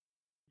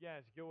You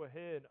guys go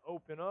ahead and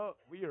open up.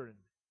 We are in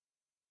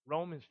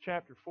Romans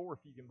chapter 4, if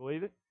you can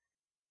believe it.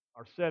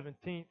 Our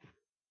 17th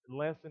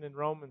lesson in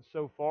Romans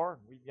so far.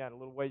 We've got a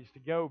little ways to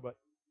go, but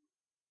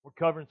we're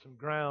covering some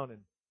ground.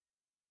 And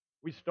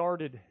we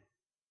started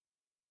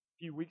a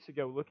few weeks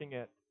ago looking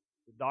at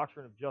the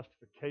doctrine of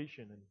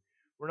justification. And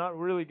we're not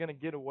really going to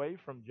get away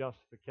from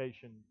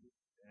justification.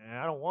 And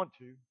I don't want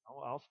to.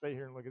 I'll stay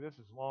here and look at this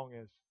as long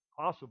as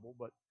possible,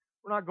 but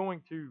we're not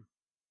going to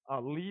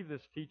leave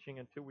this teaching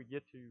until we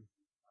get to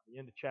the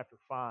end of chapter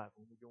 5.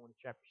 When we go into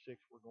chapter 6,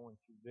 we're going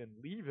to then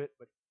leave it.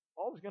 But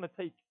Paul is going to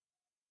take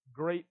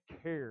great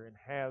care and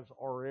has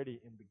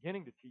already in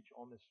beginning to teach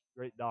on this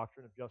great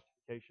doctrine of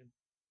justification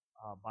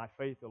by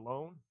faith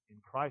alone, in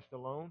Christ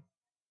alone.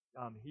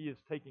 He is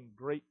taking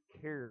great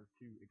care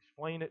to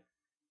explain it,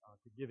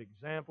 to give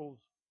examples.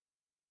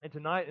 And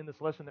tonight, in this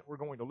lesson that we're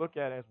going to look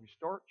at as we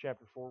start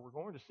chapter 4, we're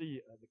going to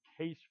see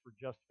the case for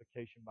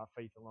justification by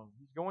faith alone.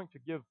 He's going to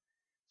give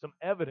some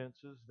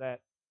evidences that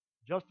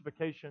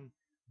justification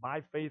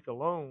by faith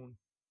alone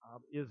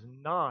is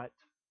not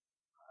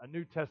a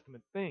New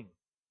Testament thing.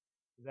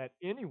 That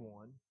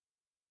anyone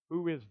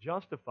who is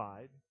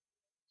justified,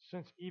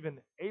 since even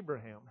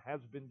Abraham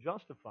has been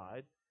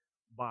justified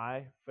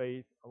by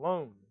faith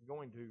alone. He's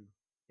going to,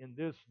 in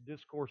this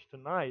discourse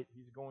tonight,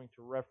 he's going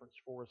to reference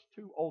for us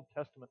two Old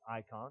Testament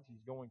icons.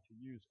 He's going to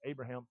use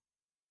Abraham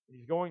and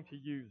he's going to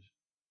use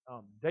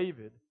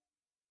David.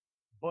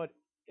 But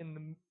in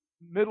the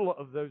middle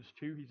of those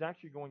two, he's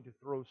actually going to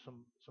throw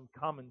some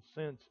common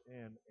sense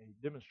and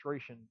a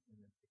demonstration and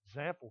an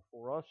example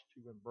for us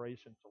to embrace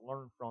and to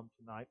learn from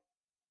tonight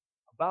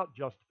about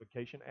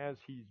justification as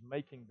he's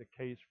making the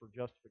case for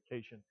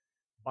justification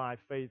by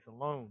faith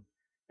alone.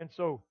 And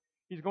so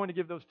he's going to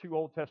give those two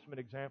Old Testament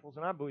examples,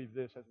 and I believe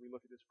this as we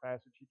look at this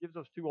passage. He gives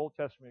those two Old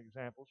Testament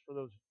examples for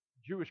those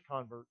Jewish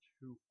converts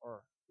who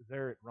are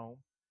there at Rome,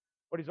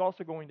 but he's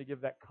also going to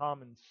give that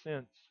common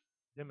sense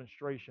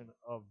demonstration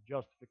of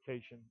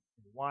justification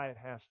and why it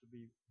has to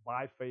be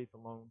by faith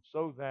alone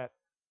so that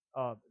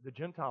the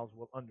Gentiles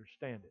will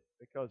understand it.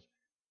 Because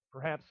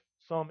perhaps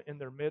some in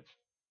their midst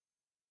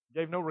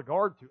gave no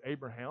regard to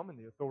Abraham and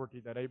the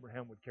authority that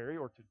Abraham would carry,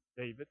 or to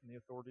David and the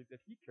authority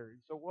that he carried.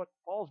 So what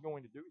Paul's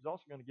going to do, he's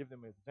also going to give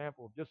them an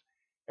example of just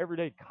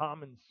everyday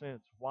common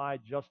sense, why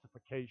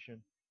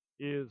justification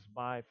is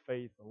by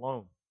faith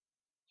alone.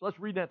 So let's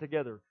read that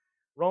together.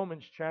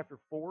 Romans chapter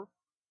 4,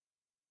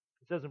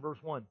 it says in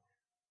verse 1,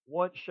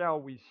 "What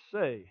shall we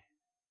say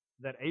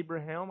that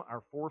Abraham,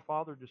 our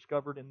forefather,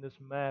 discovered in this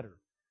matter?"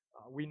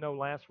 We know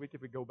last week,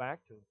 if we go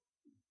back to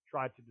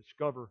try to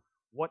discover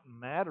what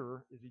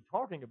matter is he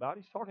talking about,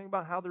 he's talking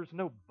about how there's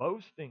no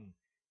boasting.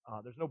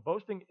 There's no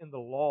boasting in the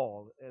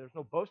law. There's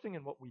no boasting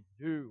in what we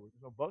do.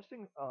 There's no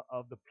boasting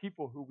of the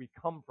people who we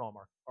come from,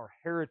 our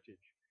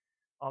heritage.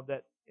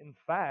 That, in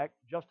fact,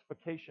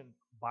 justification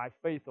by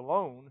faith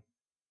alone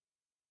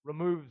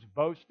removes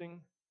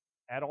boasting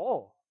at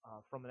all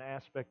from an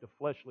aspect of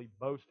fleshly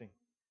boasting.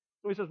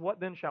 So he says, "What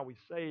then shall we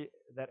say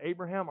that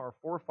Abraham, our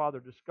forefather,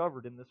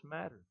 discovered in this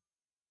matter?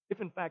 If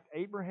in fact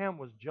Abraham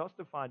was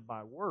justified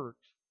by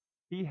works,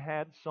 he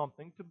had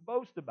something to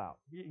boast about."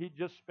 He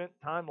just spent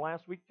time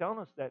last week telling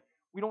us that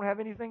we don't have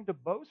anything to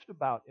boast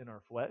about in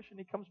our flesh. And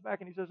he comes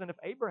back and he says, and if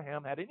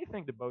Abraham had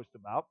anything to boast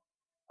about,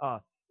 uh,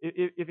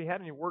 if he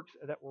had any works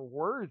that were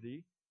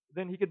worthy,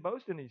 then he could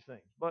boast in these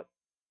things. But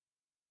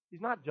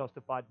he's not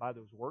justified by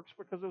those works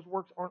because those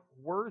works aren't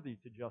worthy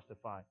to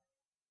justify.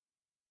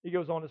 He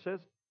goes on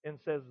and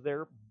says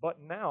there, "But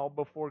now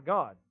before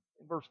God."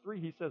 In verse 3,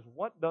 he says,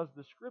 "What does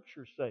the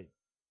Scripture say?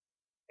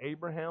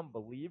 Abraham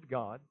believed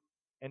God,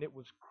 and it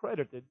was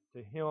credited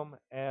to him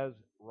as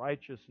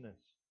righteousness."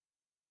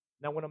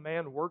 Now, when a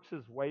man works,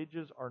 his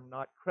wages are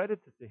not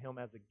credited to him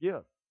as a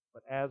gift,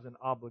 but as an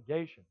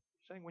obligation.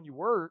 He's saying when you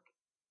work,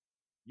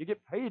 you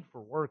get paid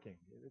for working.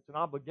 It's an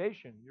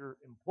obligation. Your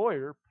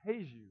employer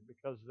pays you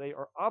because they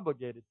are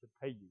obligated to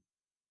pay you.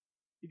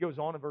 He goes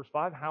on in verse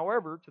 5,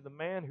 "However, to the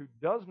man who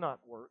does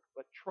not work,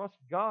 but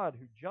trusts God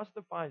who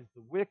justifies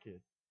the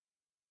wicked,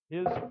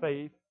 his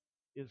faith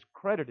is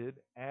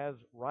credited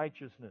as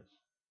righteousness."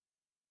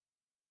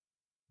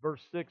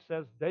 Verse 6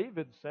 says,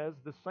 David says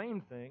the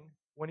same thing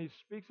when he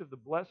speaks of the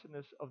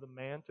blessedness of the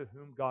man to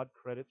whom God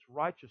credits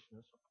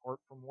righteousness apart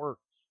from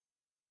works.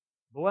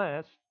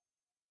 "Blessed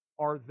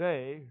are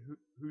they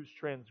whose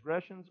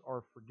transgressions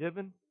are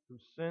forgiven,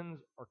 whose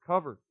sins are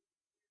covered.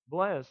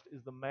 Blessed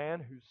is the man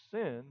whose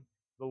sin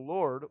the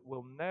Lord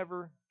will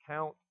never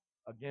count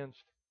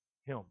against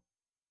him."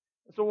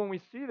 And so when we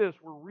see this,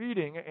 we're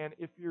reading, and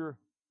if you're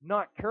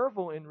not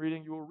careful in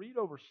reading, you will read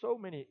over so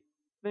many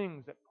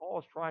things that Paul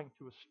is trying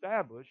to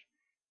establish.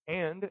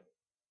 And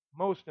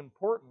most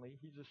importantly,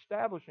 he's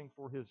establishing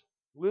for his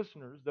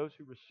listeners, those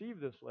who receive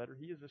this letter,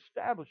 he is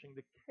establishing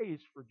the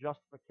case for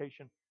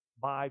justification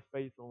by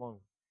faith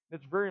alone.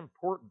 It's very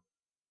important.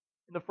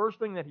 And the first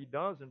thing that he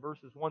does in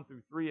verses 1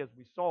 through 3, as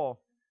we saw,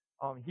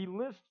 he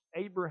lists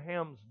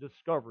Abraham's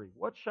discovery.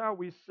 What shall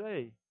we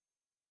say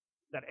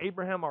that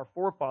Abraham, our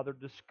forefather,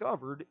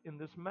 discovered in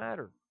this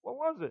matter? What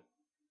was it?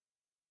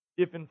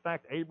 If in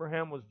fact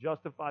Abraham was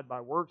justified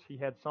by works, he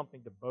had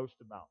something to boast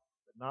about,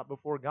 but not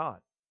before God.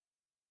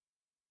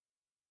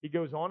 He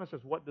goes on and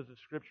says, what does the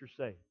Scripture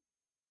say?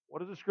 What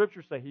does the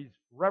Scripture say? He's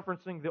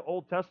referencing the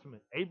Old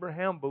Testament.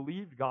 Abraham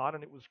believed God,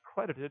 and it was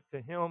credited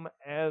to him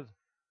as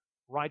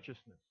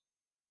righteousness.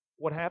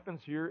 What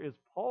happens here is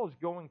Paul is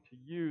going to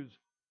use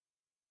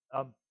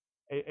um,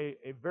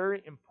 a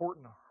very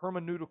important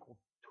hermeneutical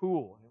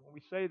tool. And when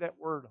we say that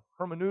word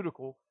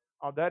hermeneutical,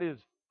 that is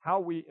how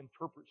we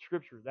interpret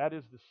Scripture. That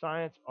is the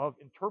science of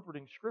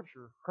interpreting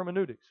Scripture,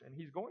 hermeneutics. And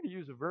he's going to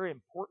use a very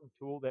important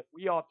tool that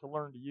we ought to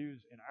learn to use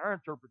in our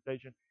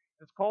interpretation.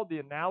 It's called the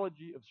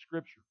analogy of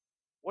Scripture.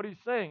 What he's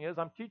saying is,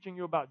 I'm teaching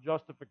you about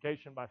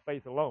justification by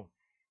faith alone.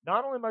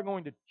 Not only am I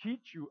going to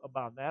teach you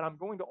about that, I'm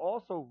going to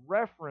also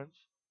reference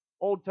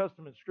Old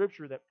Testament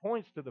Scripture that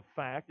points to the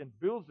fact and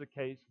builds the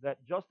case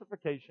that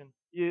justification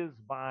is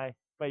by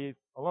faith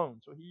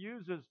alone. So he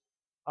uses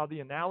the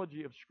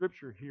analogy of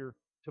Scripture here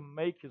to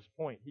make his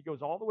point. He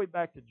goes all the way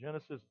back to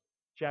Genesis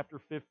chapter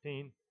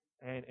 15,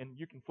 and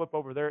you can flip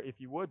over there if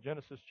you would,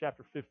 Genesis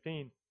chapter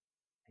 15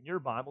 in your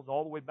Bibles,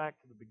 all the way back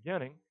to the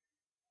beginning.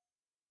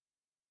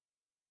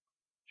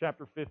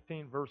 Chapter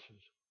 15, verses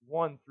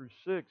 1 through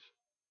 6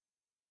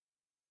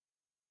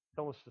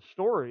 tell us the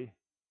story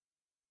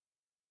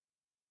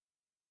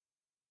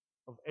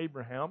of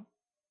Abraham.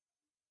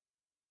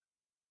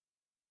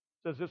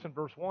 It says this in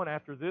verse 1,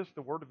 after this,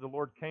 the word of the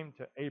Lord came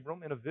to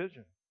Abram in a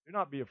vision. Do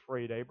not be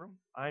afraid, Abram.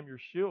 I am your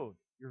shield,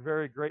 your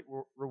very great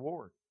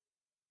reward.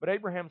 But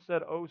Abraham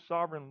said, O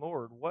sovereign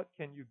Lord, what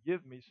can you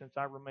give me since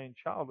I remain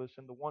childless,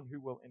 and the one who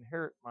will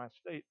inherit my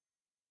estate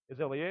is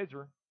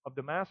Eliezer of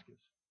Damascus?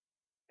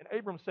 And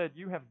Abram said,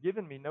 you have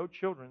given me no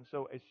children,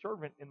 so a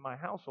servant in my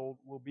household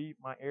will be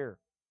my heir.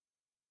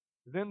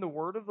 Then the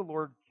word of the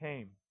Lord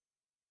came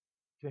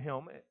to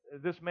him,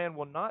 this man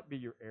will not be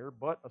your heir,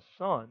 but a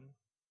son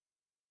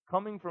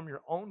coming from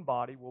your own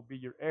body will be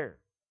your heir.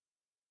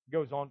 He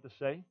goes on to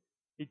say,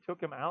 he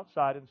took him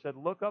outside and said,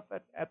 look up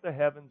at the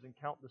heavens and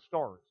count the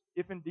stars.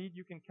 If indeed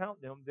you can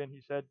count them, then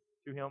he said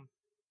to him,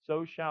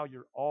 so shall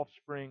your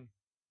offspring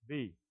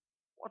be.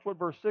 Watch what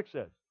verse 6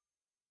 says.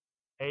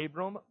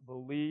 Abram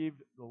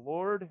believed the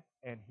Lord,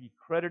 and he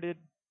credited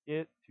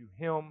it to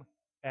him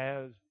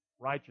as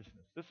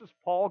righteousness. This is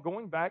Paul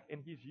going back,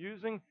 and he's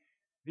using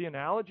the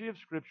analogy of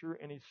Scripture,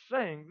 and he's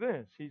saying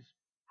this. He's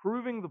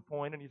proving the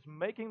point, and he's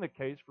making the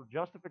case for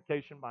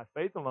justification by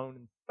faith alone,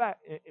 in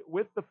fact,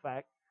 with the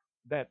fact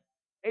that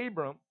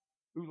Abram,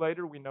 who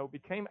later we know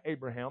became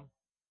Abraham,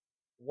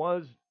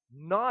 was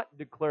not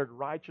declared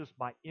righteous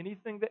by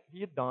anything that he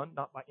had done,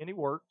 not by any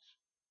works.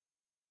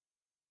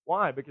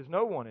 Why? Because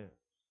no one is.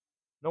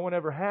 No one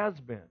ever has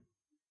been.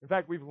 In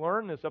fact, we've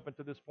learned this up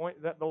until this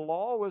point, that the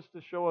law was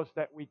to show us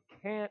that we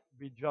can't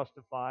be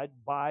justified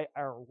by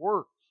our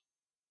works.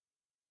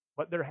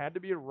 But there had to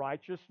be a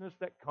righteousness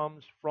that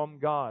comes from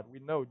God. We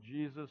know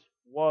Jesus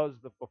was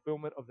the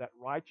fulfillment of that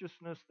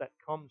righteousness that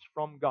comes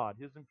from God.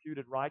 His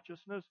imputed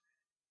righteousness,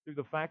 through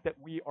the fact that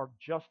we are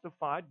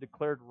justified,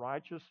 declared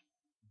righteous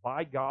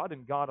by God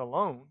and God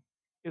alone,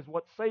 is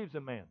what saves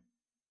a man.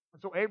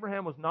 And so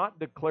Abraham was not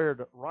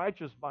declared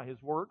righteous by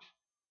his works.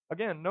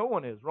 Again, no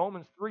one is.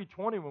 Romans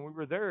 3:20, when we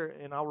were there,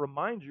 and I'll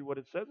remind you what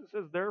it says. It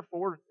says,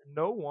 therefore,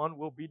 no one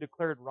will be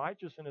declared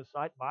righteous in his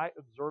sight by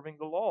observing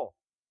the law.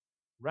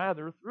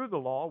 Rather, through the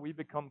law, we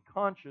become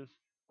conscious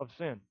of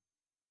sin.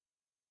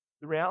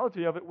 The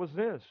reality of it was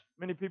this.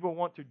 Many people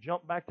want to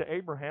jump back to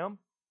Abraham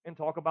and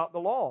talk about the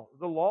law.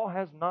 The law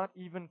has not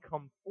even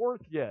come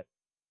forth yet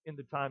in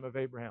the time of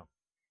Abraham.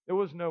 There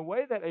was no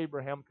way that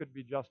Abraham could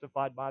be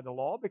justified by the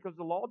law because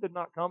the law did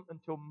not come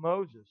until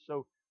Moses.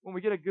 So when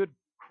we get a good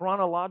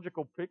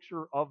chronological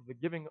picture of the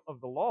giving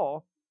of the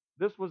law,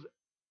 this was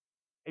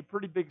a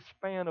pretty big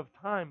span of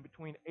time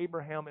between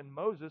Abraham and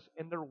Moses,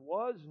 and there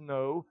was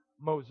no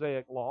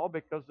Mosaic law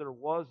because there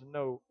was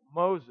no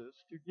Moses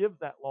to give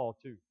that law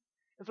to.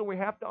 And so we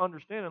have to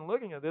understand, in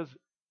looking at this,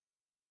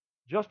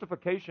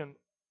 justification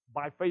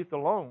by faith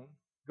alone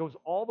goes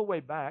all the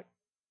way back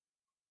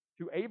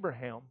to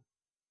Abraham,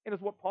 and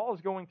is what Paul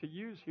is going to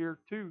use here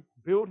to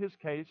build his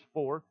case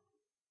for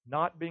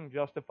not being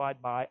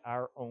justified by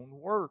our own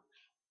works.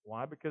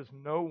 Why? Because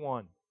no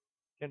one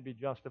can be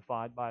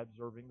justified by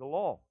observing the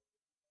law.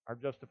 Our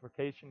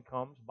justification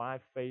comes by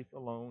faith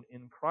alone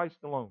in Christ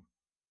alone.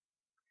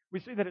 We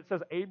see that it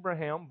says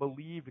Abraham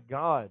believed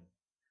God.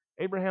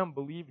 Abraham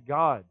believed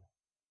God.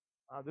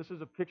 This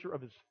is a picture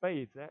of his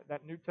faith.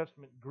 That New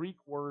Testament Greek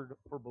word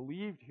for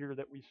believed here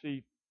that we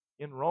see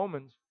in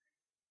Romans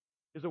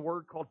is a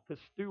word called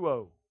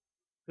pisteuo.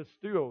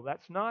 Pisteuo,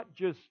 that's not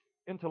just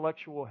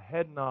intellectual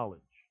head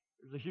knowledge.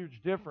 There's a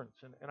huge difference,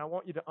 and I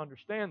want you to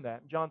understand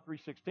that. In John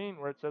 3:16,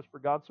 where it says, for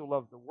God so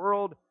loved the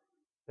world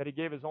that he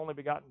gave his only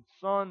begotten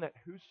Son, that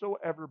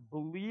whosoever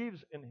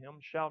believes in him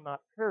shall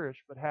not perish,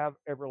 but have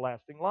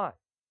everlasting life.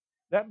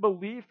 That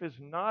belief is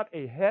not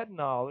a head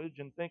knowledge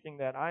and thinking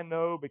that I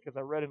know because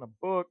I read in a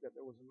book that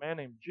there was a man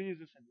named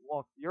Jesus and he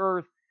walked the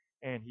earth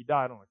and he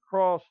died on a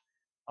cross.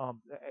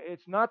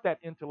 It's not that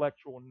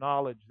intellectual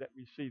knowledge that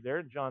we see there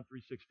in John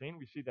 3:16.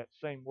 We see that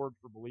same word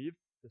for believe,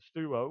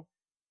 pistuo,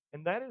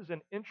 and that is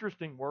an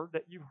interesting word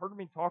that you've heard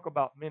me talk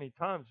about many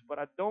times. But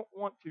I don't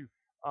want to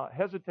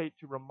hesitate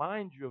to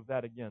remind you of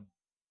that again.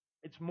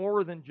 It's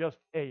more than just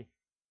a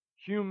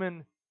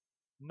human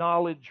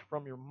knowledge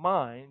from your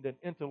mind and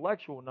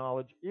intellectual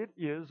knowledge. It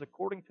is,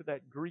 according to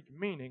that Greek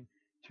meaning,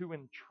 to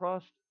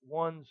entrust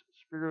one's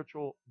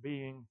spiritual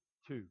being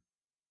to.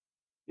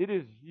 It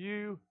is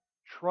you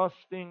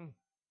trusting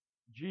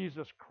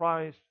Jesus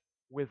Christ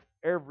with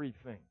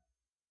everything.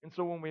 And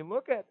so when we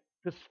look at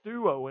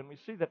pistuo and we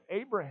see that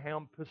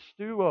Abraham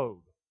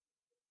pistuoed,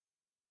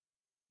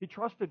 he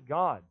trusted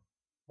God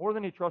more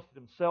than he trusted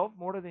himself,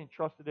 more than he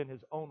trusted in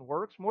his own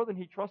works, more than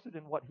he trusted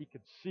in what he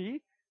could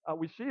see.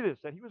 We see this,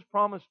 that he was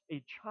promised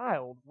a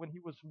child when he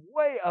was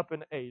way up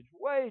in age,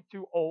 way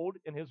too old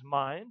in his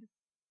mind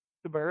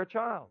to bear a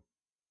child.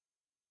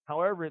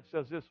 However, it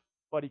says this,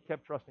 but he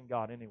kept trusting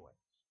God anyway.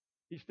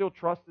 He still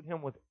trusted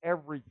him with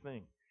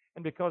everything.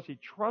 And because he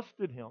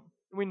trusted him,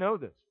 we know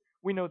this.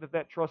 We know that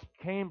that trust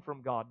came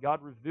from God.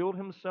 God revealed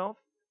himself.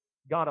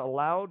 God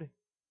allowed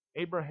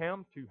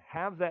Abraham to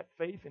have that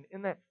faith. And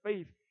in that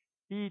faith,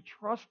 he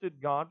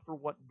trusted God for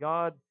what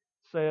God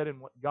said and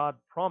what God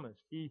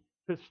promised. He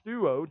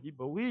pistuoed, he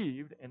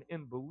believed, and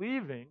in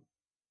believing,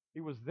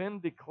 he was then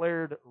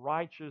declared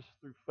righteous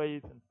through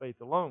faith and faith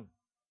alone.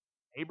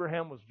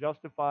 Abraham was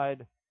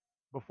justified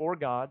before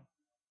God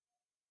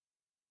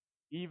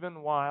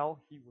even while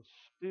he was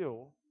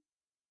still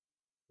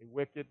a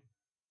wicked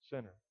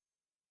sinner.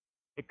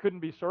 It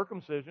couldn't be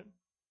circumcision,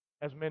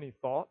 as many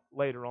thought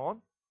later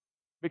on,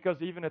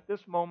 because even at this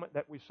moment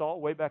that we saw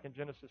way back in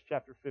Genesis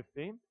chapter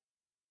 15,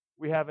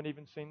 we haven't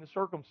even seen the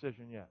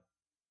circumcision yet.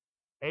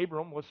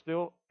 Abram was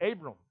still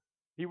Abram.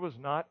 He was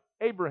not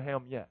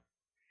Abraham yet.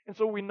 And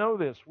so we know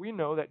this. We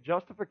know that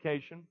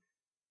justification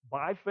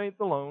by faith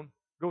alone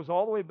goes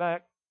all the way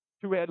back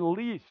to at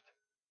least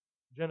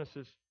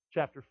Genesis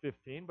chapter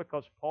 15,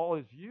 because Paul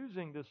is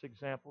using this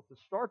example to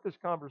start this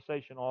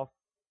conversation off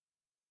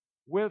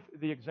with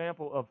the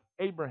example of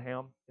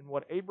Abraham and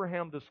what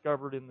Abraham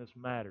discovered in this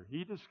matter.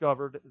 He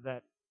discovered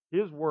that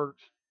his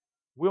works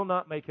will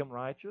not make him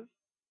righteous.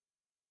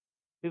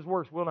 His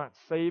works will not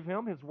save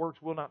him. His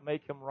works will not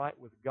make him right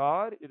with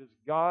God. It is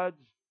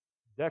God's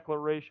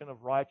declaration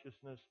of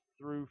righteousness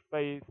through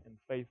faith and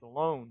faith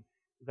alone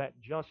that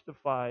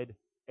justified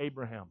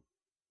Abraham.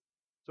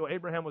 So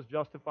Abraham was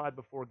justified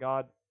before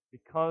God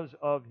because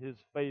of his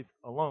faith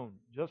alone,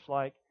 just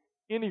like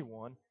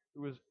anyone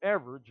who is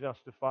ever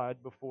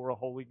justified before a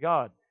holy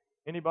God.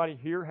 Anybody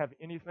here have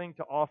anything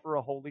to offer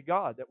a holy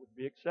God that would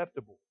be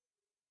acceptable?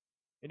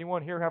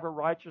 Anyone here have a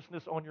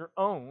righteousness on your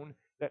own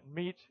that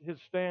meets his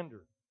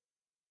standard?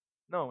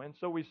 No. And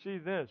so we see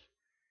this,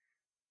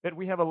 that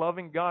we have a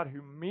loving God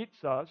who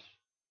meets us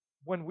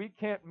when we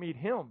can't meet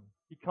him.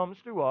 He comes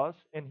to us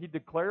and he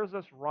declares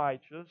us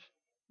righteous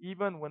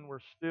even when we're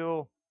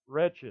still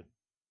wretched.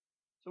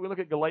 So we look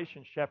at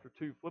Galatians chapter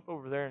 2. Flip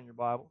over there in your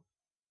Bible.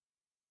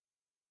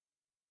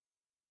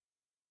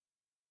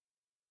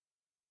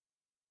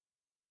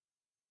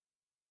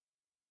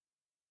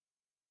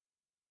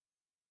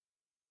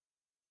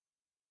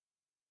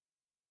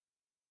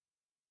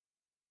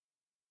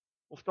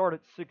 We'll start at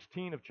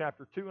 16 of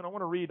chapter 2, and I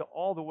want to read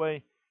all the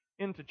way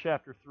into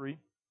chapter 3.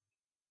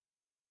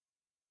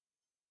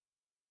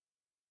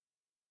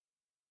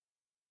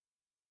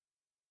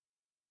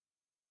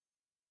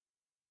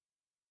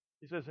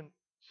 He says in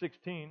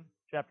 16,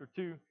 chapter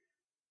 2,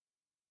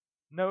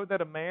 know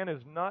that a man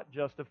is not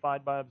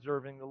justified by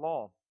observing the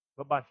law,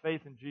 but by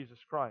faith in Jesus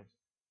Christ.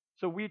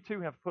 So we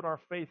too have put our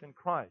faith in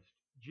Christ,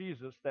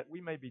 Jesus, that we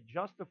may be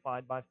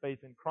justified by faith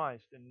in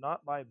Christ and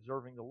not by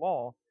observing the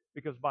law,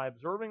 because by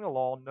observing the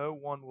law no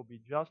one will be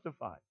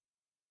justified.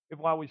 If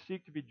while we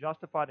seek to be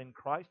justified in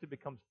Christ, it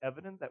becomes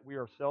evident that we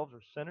ourselves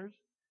are sinners,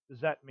 does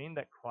that mean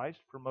that Christ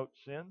promotes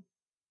sin?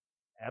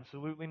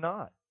 Absolutely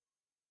not.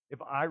 If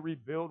I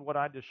rebuild what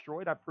I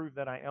destroyed, I prove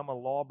that I am a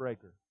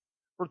lawbreaker.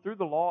 For through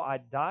the law I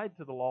died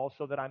to the law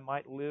so that I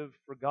might live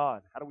for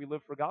God. How do we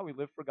live for God? We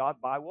live for God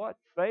by what?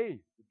 Faith.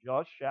 The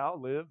just shall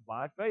live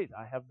by faith.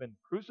 I have been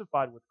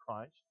crucified with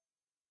Christ,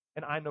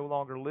 and I no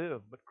longer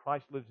live, but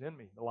Christ lives in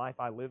me. The life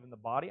I live in the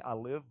body, I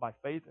live by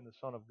faith in the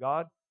Son of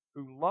God,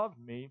 who loved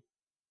me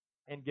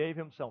and gave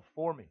himself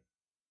for me.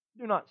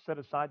 Do not set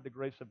aside the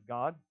grace of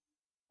God,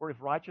 for if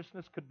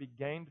righteousness could be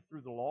gained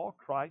through the law,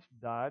 Christ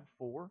died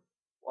for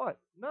what?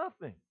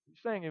 Nothing.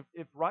 He's saying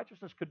if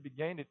righteousness could be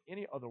gained in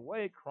any other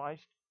way,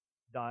 Christ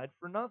died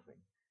for nothing.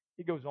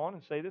 He goes on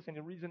and say this, and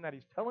the reason that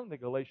he's telling the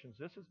Galatians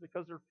this is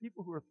because there are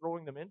people who are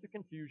throwing them into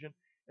confusion,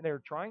 and they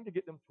are trying to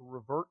get them to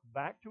revert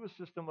back to a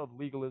system of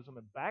legalism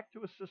and back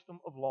to a system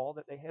of law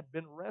that they had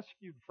been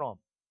rescued from.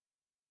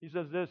 He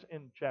says this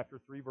in chapter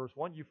 3, verse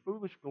 1, you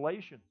foolish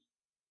Galatians,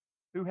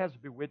 who has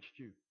bewitched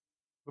you?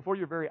 Before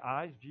your very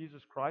eyes,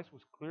 Jesus Christ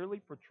was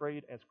clearly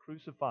portrayed as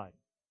crucified.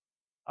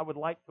 I would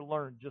like to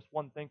learn just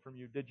one thing from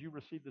you. Did you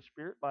receive the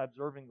Spirit by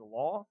observing the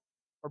law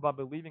or by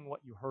believing what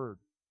you heard?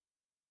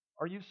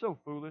 Are you so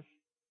foolish?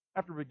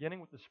 After beginning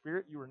with the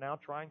Spirit, you are now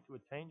trying to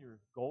attain your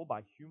goal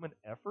by human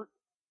effort?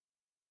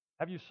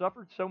 Have you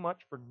suffered so much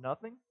for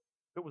nothing?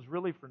 If it was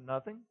really for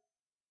nothing?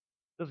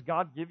 Does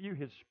God give you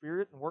His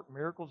Spirit and work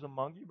miracles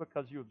among you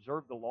because you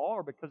observe the law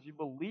or because you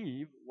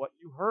believe what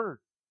you heard?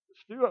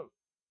 The Stuo.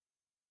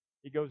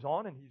 He goes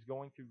on and he's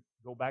going to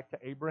go back to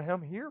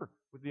Abraham here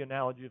with the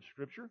analogy of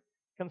Scripture.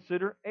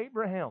 Consider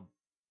Abraham.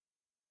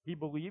 He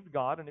believed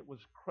God and it was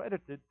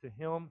credited to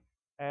him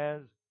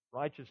as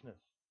righteousness.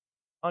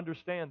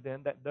 Understand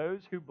then that those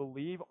who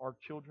believe are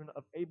children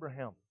of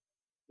Abraham.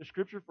 The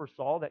Scripture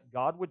foresaw that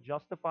God would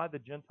justify the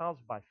Gentiles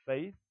by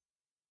faith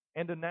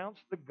and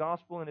announced the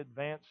gospel in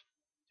advance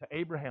to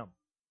Abraham.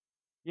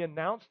 He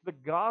announced the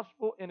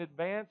gospel in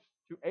advance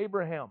to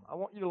Abraham. I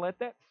want you to let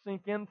that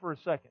sink in for a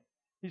second.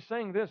 He's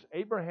saying this: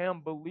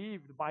 Abraham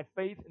believed by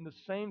faith in the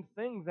same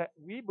thing that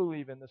we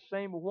believe in, the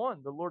same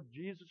one, the Lord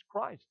Jesus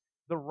Christ,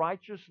 the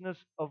righteousness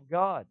of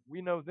God.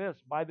 We know this.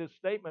 By this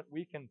statement,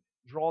 we can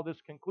draw this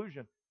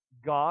conclusion.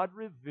 God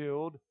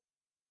revealed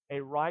a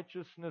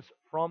righteousness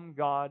from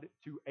God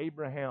to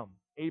Abraham.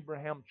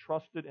 Abraham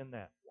trusted in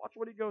that. Watch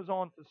what he goes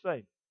on to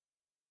say.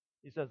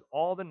 He says,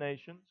 all the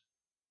nations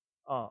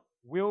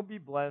will be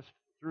blessed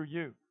through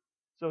you.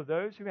 So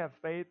those who have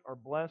faith are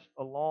blessed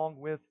along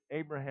with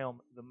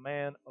Abraham, the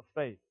man of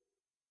faith.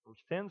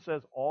 Verse 10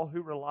 says, all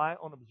who rely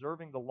on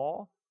observing the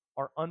law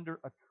are under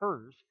a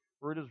curse,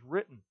 for it is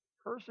written,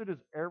 cursed is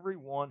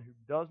everyone who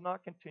does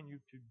not continue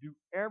to do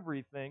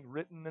everything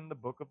written in the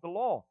book of the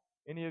law.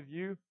 Any of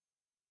you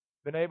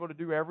been able to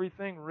do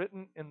everything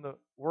written in the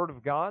Word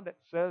of God that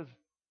says,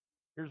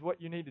 here's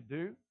what you need to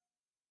do?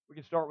 We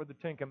can start with the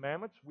Ten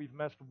Commandments. We've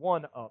messed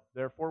one up.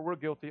 Therefore, we're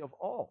guilty of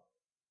all.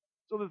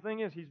 So the thing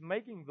is, he's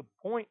making the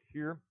point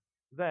here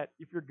that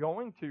if you're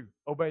going to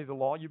obey the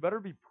law, you better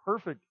be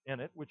perfect in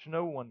it, which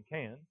no one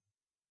can.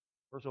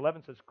 Verse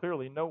 11 says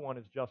clearly, no one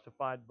is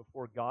justified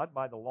before God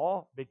by the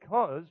law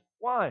because,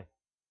 why?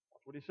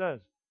 That's what he says.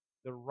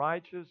 The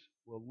righteous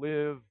will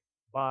live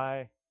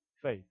by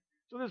faith.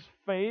 So this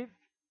faith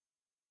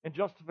and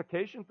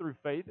justification through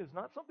faith is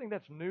not something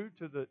that's new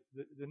to the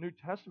New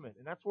Testament.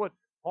 And that's what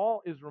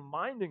Paul is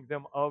reminding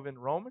them of in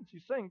Romans.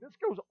 He's saying this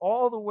goes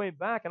all the way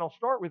back, and I'll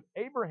start with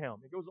Abraham.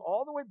 It goes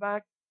all the way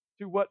back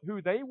to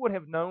who they would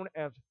have known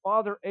as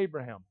Father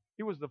Abraham.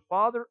 He was the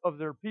father of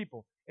their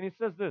people. And he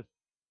says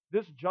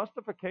this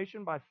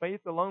justification by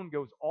faith alone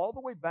goes all the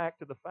way back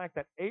to the fact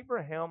that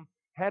Abraham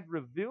had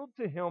revealed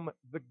to him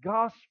the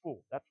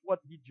gospel. That's what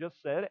he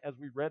just said, as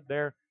we read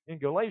there in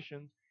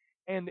Galatians.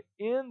 And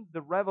in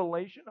the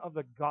revelation of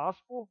the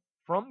gospel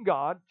from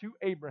God to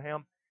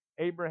Abraham,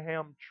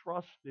 Abraham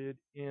trusted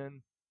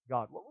in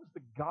God. What was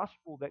the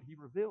gospel that he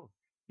revealed?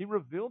 He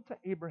revealed to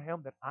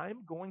Abraham that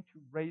I'm going to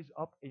raise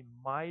up a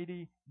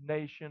mighty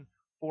nation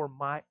for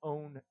my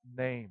own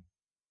name.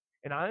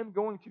 And I'm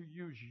going to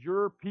use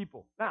your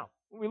people. Now,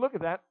 when we look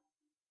at that,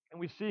 and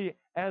we see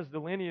as the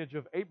lineage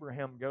of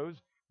Abraham goes,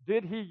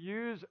 did he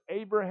use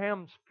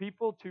Abraham's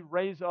people to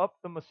raise up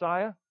the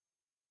Messiah?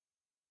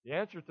 The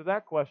answer to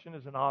that question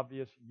is an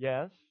obvious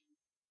yes.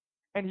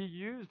 And he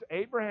used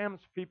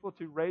Abraham's people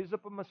to raise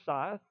up a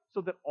Messiah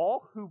so that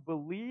all who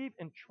believe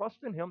and trust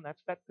in him,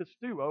 that's that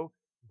pistuo,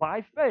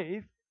 by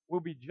faith, will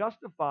be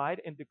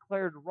justified and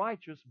declared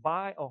righteous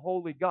by a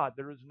holy God.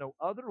 There is no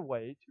other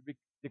way to be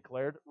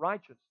declared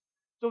righteous.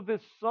 So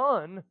this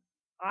son,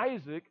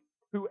 Isaac,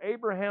 who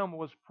Abraham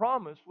was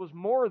promised, was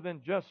more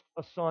than just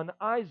a son,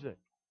 Isaac.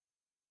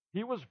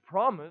 He was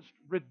promised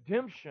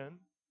redemption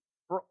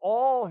for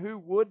all who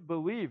would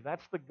believe.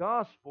 That's the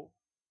gospel,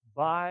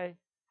 by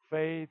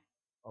faith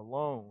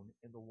alone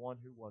in the one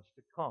who was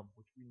to come,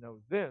 which we know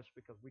this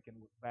because we can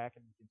look back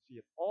and we can see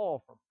it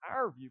all from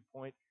our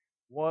viewpoint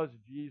was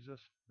Jesus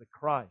the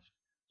Christ.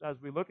 So as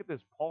we look at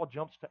this, Paul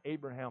jumps to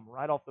Abraham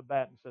right off the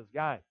bat and says,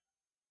 guys,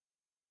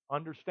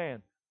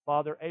 understand,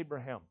 Father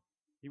Abraham,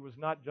 he was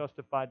not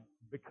justified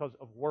because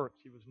of works.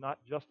 He was not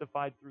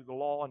justified through the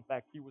law. In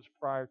fact, he was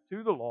prior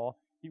to the law.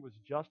 He was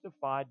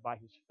justified by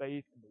his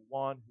faith in the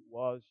one who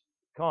was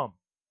to come.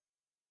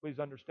 Please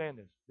understand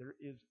this. There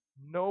is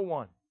no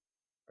one,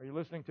 are you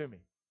listening to me?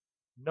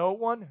 No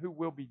one who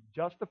will be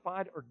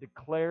justified or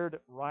declared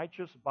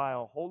righteous by a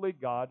holy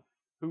God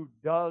who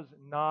does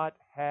not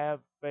have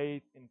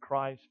faith in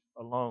Christ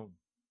alone.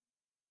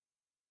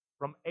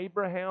 From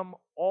Abraham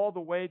all the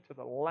way to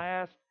the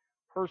last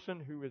person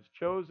who is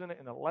chosen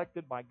and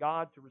elected by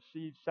God to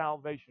receive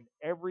salvation,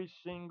 every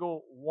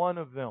single one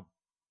of them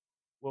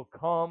will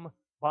come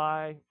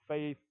by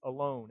faith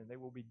alone, and they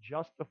will be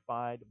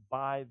justified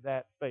by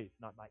that faith,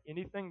 not by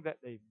anything that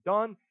they've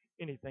done,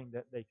 anything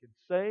that they could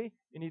say,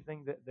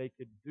 anything that they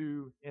could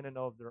do in and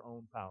of their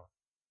own power.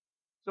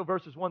 So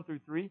verses 1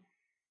 through 3,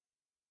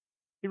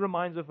 he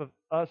reminds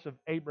us of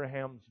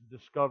Abraham's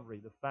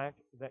discovery, the fact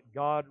that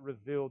God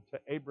revealed to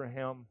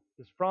Abraham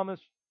his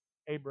promise.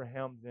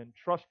 Abraham then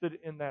trusted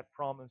in that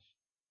promise,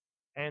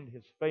 and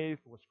his faith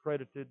was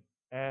credited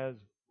as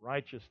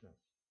righteousness.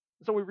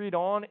 So we read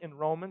on in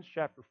Romans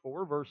chapter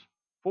 4, verse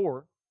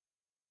 4.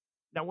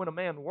 Now, when a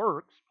man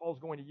works, Paul's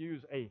going to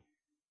use a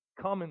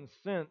common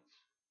sense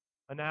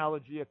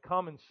analogy, a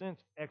common sense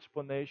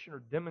explanation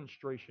or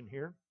demonstration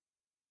here.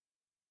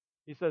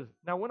 He says,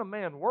 now when a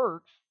man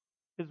works,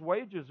 his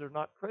wages are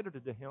not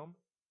credited to him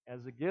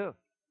as a gift,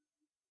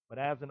 but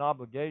as an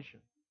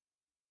obligation.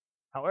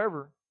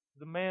 However,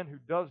 the man who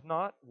does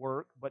not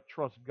work but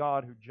trusts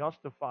God who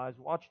justifies,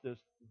 watch this,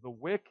 the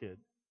wicked,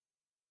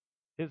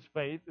 his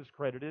faith is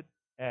credited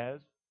as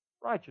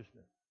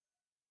righteousness.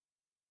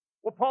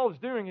 What Paul is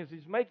doing is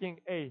he's making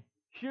a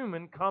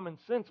human common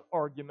sense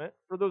argument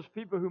for those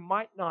people who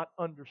might not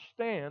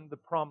understand the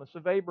promise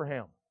of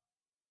Abraham.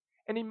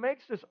 And he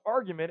makes this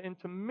argument, and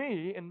to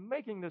me, in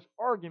making this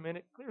argument,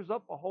 it clears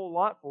up a whole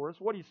lot for us.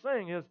 What he's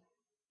saying is,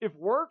 if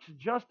works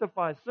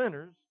justify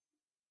sinners,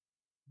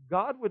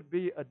 God would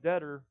be a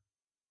debtor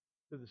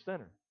to the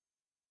sinner.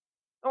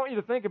 I want you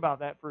to think about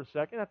that for a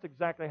second. That's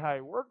exactly how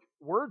he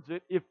words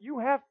it. If you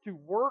have to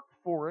work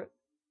for it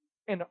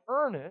and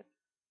earn it,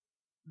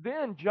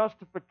 then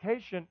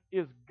justification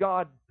is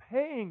God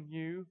paying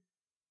you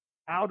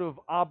out of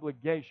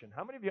obligation.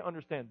 How many of you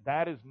understand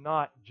that is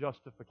not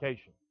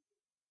justification?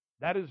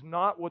 That is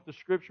not what the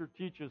Scripture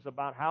teaches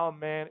about how a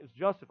man is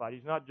justified.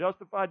 He's not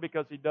justified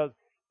because he does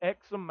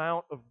X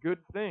amount of good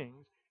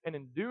things, and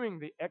in doing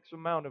the X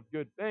amount of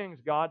good things,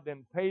 God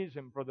then pays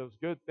him for those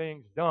good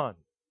things done.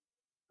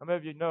 How many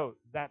of you know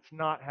that's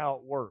not how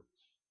it works?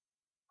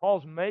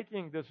 Paul's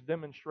making this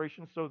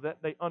demonstration so that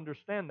they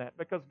understand that,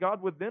 because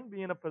God would then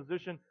be in a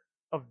position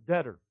of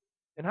debtor.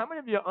 And how many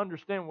of you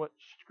understand what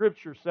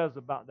Scripture says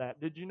about that?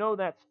 Did you know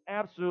that's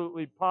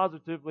absolutely,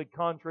 positively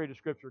contrary to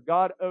Scripture?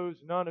 God owes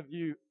none of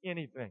you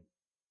anything.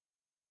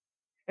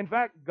 In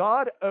fact,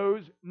 God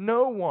owes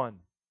no one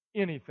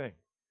anything.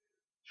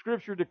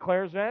 Scripture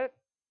declares that.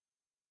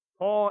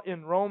 Paul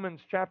in Romans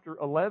chapter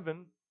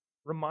 11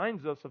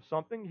 reminds us of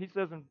something. He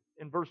says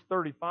in verse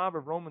 35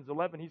 of Romans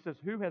 11, he says,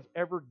 who has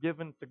ever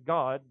given to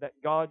God that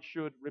God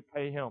should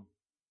repay him?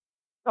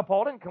 Now,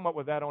 Paul didn't come up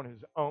with that on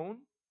his own.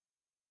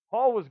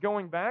 Paul was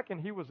going back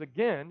and he was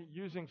again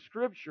using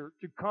Scripture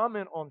to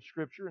comment on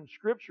Scripture and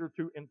Scripture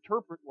to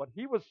interpret what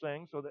he was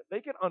saying so that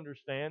they could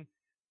understand.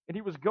 And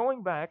he was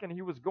going back and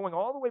he was going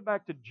all the way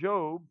back to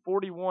Job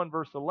 41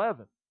 verse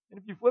 11. And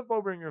if you flip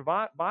over in your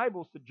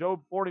Bibles to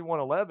Job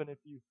 41:11, if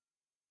you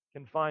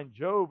can find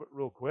Job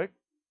real quick,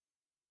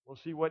 we'll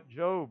see what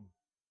Job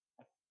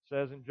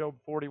says in Job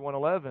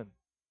 41:11.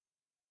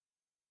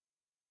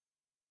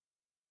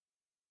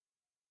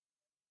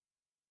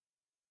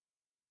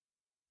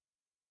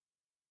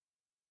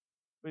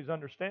 Please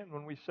understand,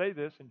 when we say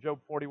this in Job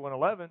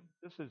 41:11,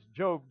 this is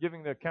Job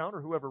giving the account,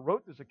 or whoever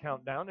wrote this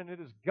account down, and it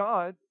is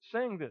God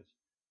saying this.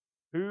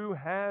 Who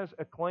has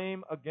a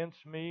claim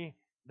against me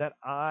that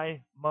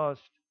I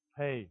must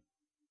pay?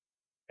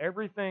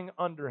 Everything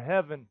under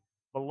heaven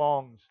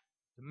belongs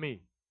to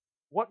me.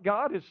 What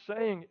God is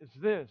saying is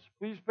this.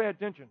 Please pay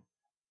attention.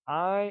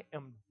 I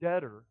am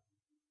debtor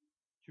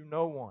to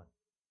no one.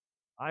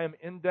 I am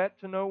in debt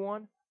to no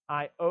one.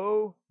 I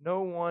owe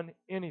no one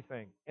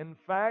anything. In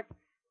fact,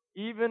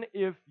 even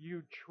if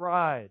you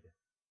tried,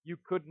 you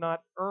could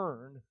not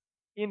earn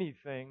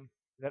anything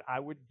that I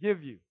would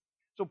give you.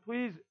 So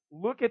please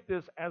look at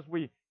this as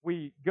we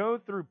go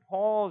through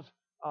Paul's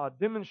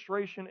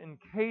demonstration and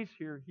case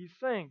here. He's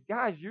saying,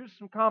 guys, use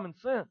some common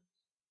sense.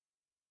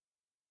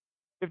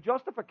 If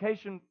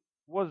justification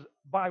was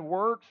by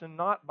works and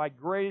not by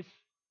grace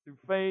through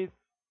faith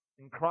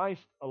in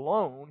Christ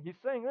alone, he's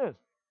saying this,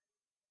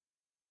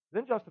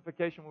 then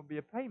justification would be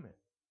a payment.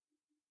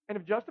 And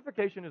if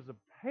justification is a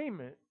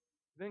payment,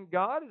 then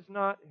God is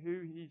not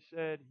who He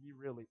said He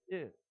really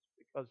is.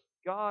 Because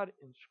God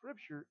in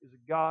Scripture is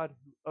a God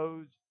who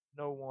owes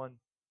no one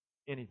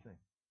anything.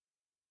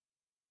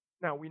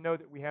 Now, we know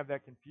that we have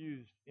that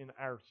confused in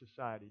our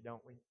society,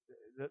 don't we?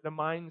 The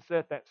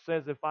mindset that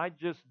says, if I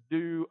just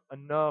do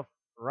enough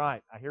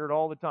right. I hear it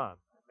all the time.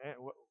 Man,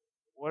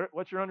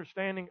 what's your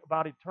understanding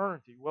about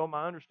eternity? Well,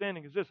 my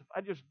understanding is this. If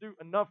I just do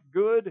enough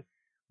good,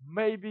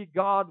 maybe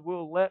God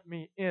will let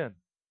me in.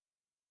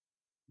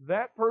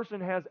 That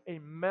person has a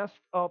messed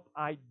up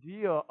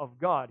idea of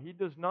God. He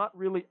does not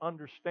really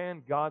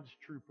understand God's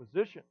true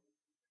position.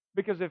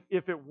 Because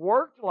if it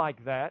worked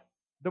like that,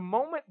 the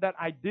moment that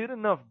I did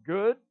enough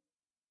good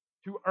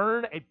to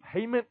earn a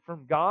payment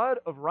from God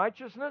of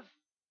righteousness,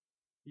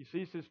 He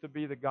ceases to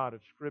be the God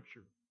of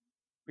Scripture.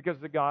 Because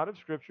the God of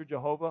Scripture,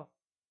 Jehovah,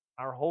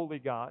 our holy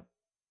God,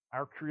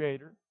 our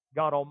Creator,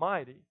 God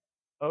Almighty,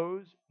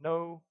 owes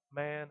no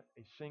man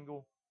a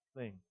single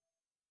thing.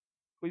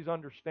 Please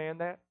understand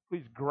that.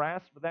 Please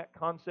grasp that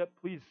concept.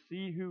 Please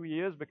see who He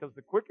is, because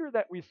the quicker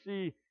that we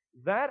see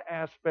that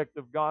aspect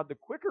of God, the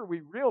quicker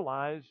we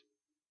realize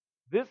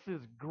this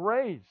is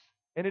grace.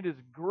 And it is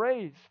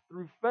grace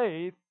through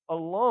faith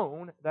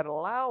alone that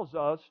allows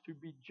us to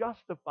be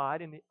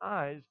justified in the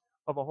eyes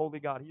of a holy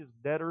God. He is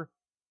debtor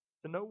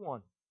to no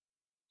one.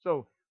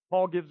 So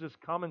Paul gives this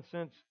common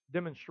sense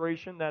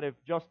demonstration that if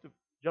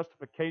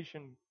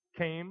justification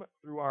came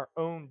through our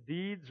own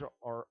deeds,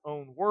 our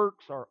own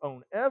works, our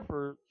own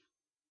efforts,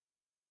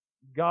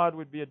 God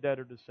would be a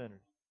debtor to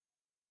sinners.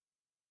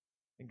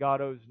 And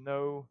God owes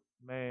no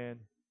man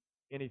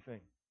anything.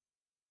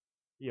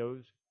 He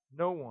owes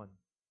no one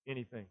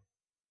anything.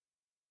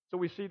 So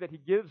we see that he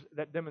gives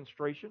that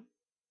demonstration.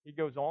 He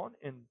goes on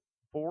in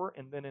 4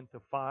 and then into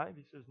 5.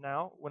 He says,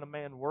 now, when a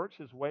man works,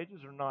 his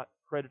wages are not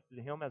credited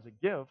to him as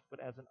a gift,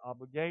 but as an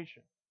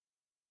obligation.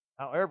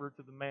 However,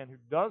 to the man who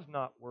does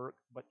not work,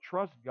 but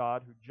trusts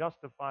God, who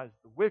justifies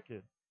the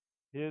wicked,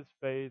 his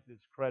faith is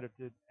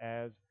credited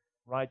as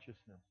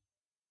righteousness.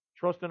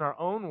 Trust in our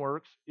own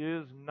works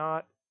is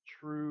not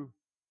true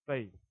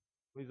faith.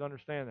 Please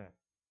understand that.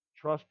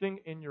 Trusting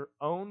in your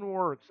own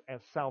works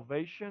as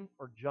salvation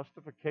or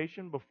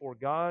justification before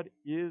God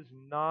is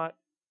not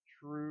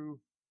true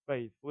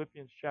faith.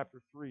 Philippians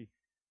chapter 3,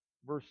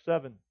 verse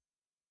 7.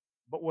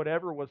 But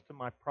whatever was to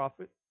my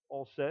profit,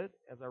 Paul said,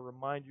 as I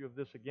remind you of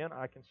this again,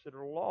 I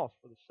consider a loss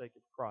for the sake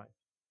of Christ.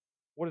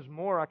 What is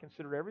more, I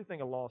consider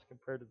everything a loss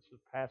compared to the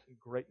surpassing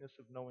greatness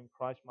of knowing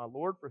Christ my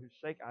Lord, for whose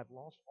sake I've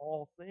lost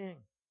all things.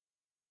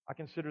 I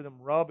consider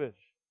them rubbish,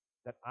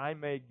 that I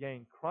may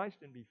gain Christ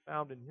and be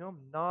found in Him,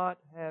 not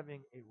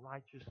having a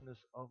righteousness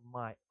of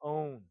my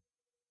own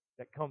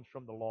that comes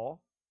from the law,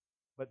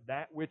 but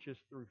that which is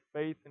through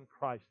faith in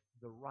Christ,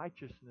 the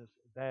righteousness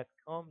that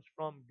comes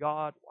from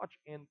God. Watch,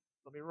 and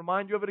let me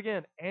remind you of it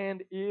again,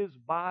 and is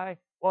by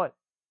what?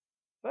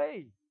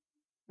 Faith.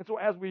 And so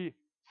as we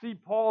see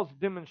Paul's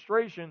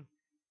demonstration,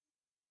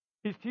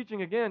 he's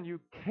teaching again,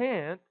 you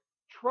can't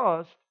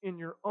trust in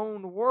your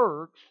own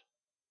works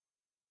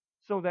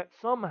so that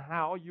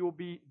somehow you'll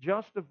be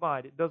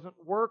justified. It doesn't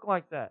work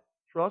like that.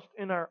 Trust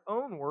in our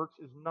own works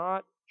is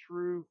not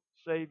true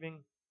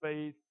saving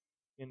faith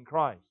in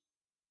Christ.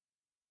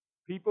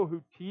 People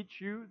who teach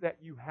you that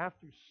you have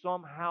to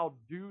somehow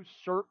do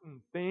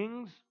certain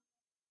things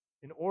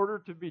in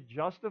order to be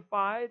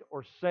justified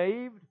or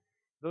saved,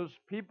 those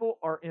people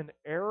are in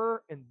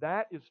error, and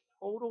that is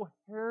total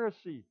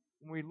heresy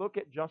when we look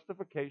at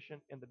justification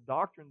and the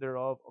doctrine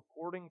thereof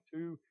according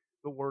to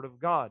the Word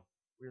of God.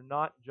 We're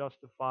not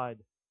justified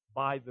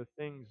by the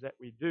things that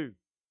we do.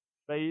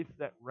 Faith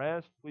that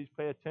rests, please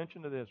pay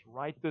attention to this.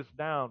 Write this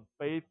down.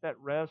 Faith that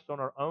rests on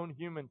our own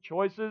human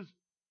choices.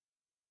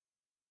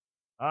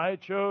 I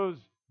chose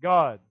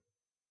God.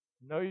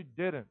 No, you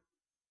didn't.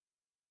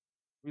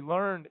 We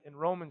learned in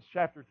Romans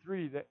chapter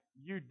 3 that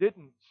you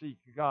didn't seek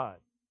God.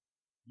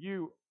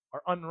 You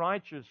are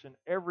unrighteous in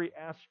every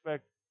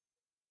aspect,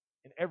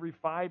 in every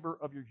fiber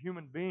of your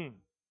human being.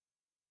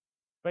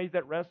 Faith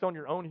that rests on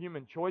your own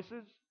human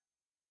choices,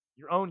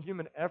 your own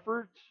human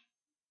efforts,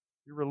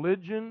 your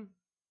religion,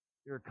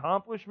 your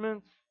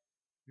accomplishments,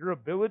 your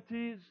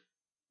abilities,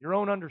 your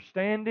own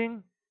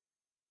understanding.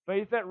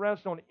 Faith that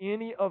rests on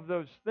any of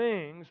those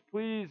things,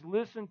 please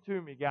listen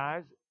to me,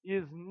 guys,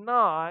 is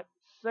not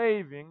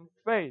saving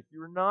faith.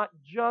 You're not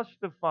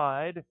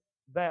justified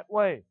that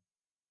way.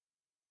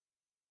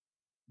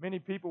 Many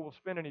people will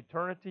spend an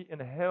eternity in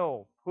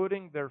hell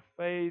putting their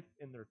faith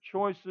in their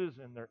choices,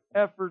 in their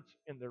efforts,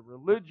 in their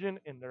religion,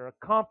 in their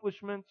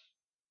accomplishments,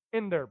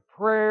 in their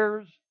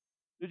prayers.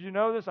 Did you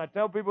know this? I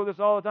tell people this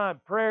all the time.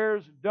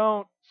 Prayers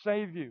don't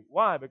save you.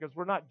 Why? Because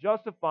we're not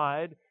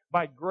justified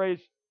by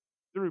grace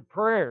through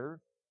prayer.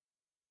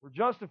 We're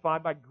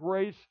justified by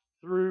grace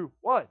through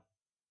what?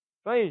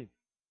 Faith.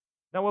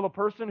 Now, will a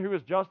person who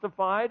is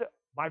justified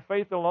by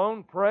faith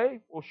alone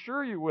pray? Well,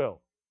 sure you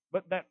will.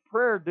 But that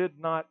prayer did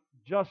not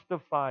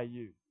justify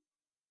you.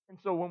 And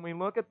so when we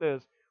look at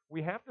this,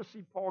 we have to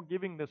see Paul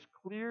giving this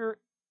clear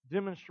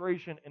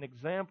demonstration and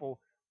example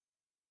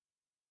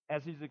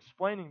as he's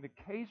explaining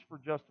the case for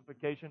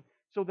justification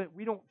so that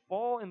we don't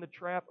fall in the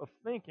trap of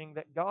thinking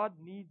that God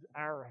needs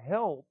our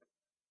help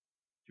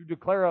to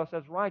declare us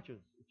as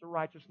righteous. It's a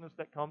righteousness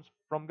that comes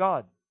from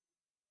God.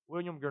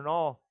 William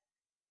Gurnall,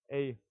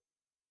 a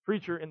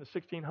preacher in the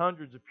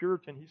 1600s, a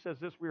Puritan, he says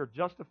this: we are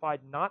justified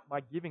not by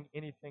giving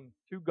anything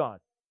to God,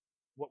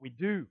 what we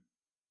do,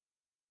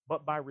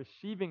 but by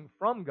receiving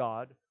from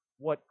God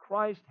what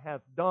Christ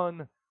hath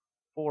done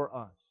for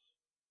us.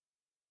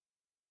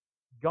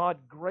 God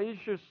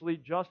graciously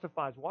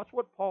justifies. Watch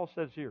what Paul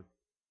says here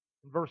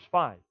in verse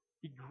 5.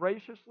 He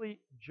graciously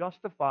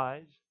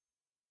justifies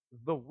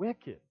the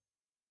wicked.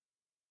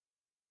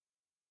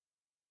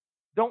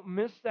 Don't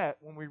miss that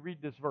when we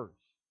read this verse.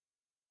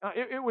 Now,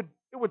 it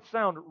would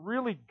sound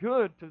really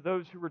good to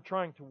those who were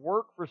trying to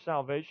work for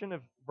salvation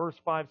if verse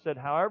 5 said,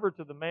 however,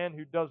 to the man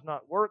who does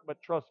not work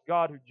but trusts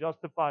God who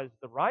justifies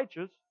the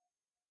righteous.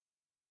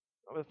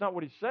 Well, that's not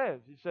what he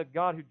says. He said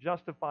God who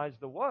justifies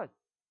the what?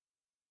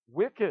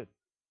 Wicked.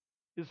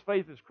 His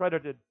faith is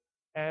credited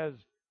as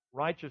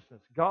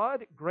righteousness.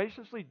 God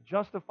graciously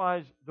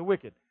justifies the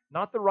wicked,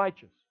 not the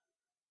righteous.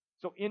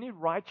 So any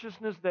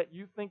righteousness that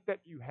you think that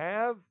you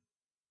have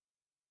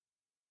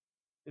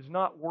is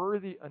not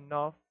worthy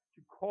enough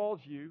to cause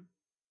you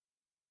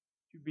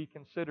to be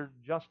considered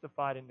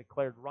justified and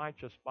declared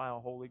righteous by a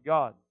holy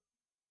God.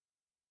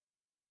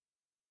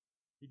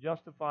 He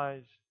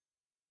justifies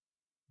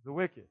the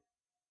wicked.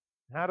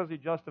 How does He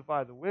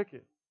justify the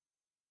wicked?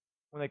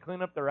 When they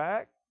clean up their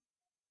act?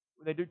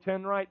 When they do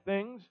 10 right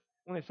things?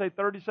 When they say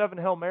 37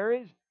 Hail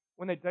Marys?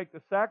 When they take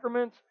the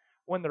sacraments?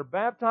 When they're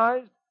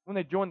baptized? When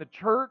they join the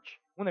church?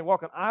 when they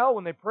walk an aisle,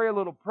 when they pray a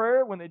little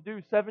prayer, when they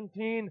do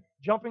 17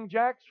 jumping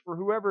jacks for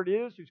whoever it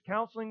is who's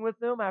counseling with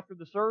them after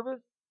the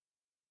service.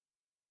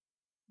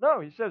 No,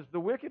 he says the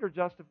wicked are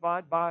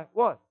justified by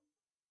what?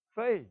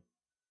 Faith.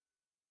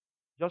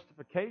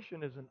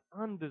 Justification is an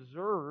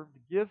undeserved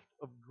gift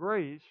of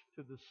grace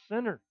to the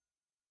sinner,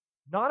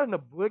 not an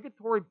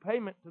obligatory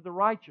payment to the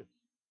righteous.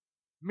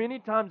 Many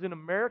times in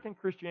American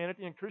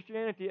Christianity and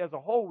Christianity as a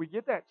whole, we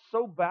get that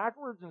so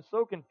backwards and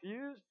so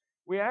confused.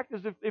 We act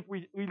as if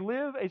we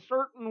live a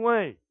certain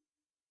way,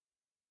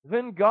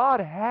 then God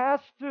has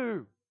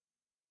to.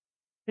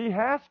 He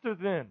has to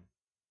then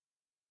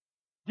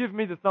give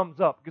me the thumbs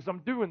up because I'm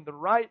doing the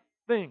right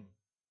thing.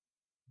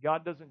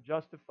 God doesn't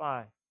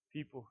justify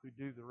people who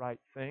do the right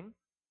thing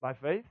by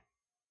faith.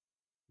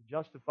 He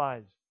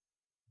justifies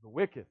the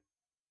wicked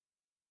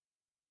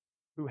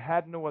who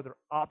had no other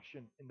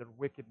option in their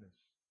wickedness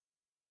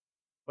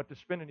but to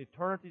spend an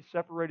eternity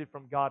separated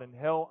from God in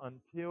hell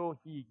until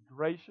He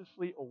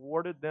graciously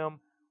awarded them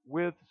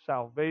with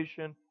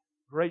salvation,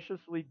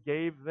 graciously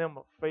gave them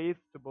faith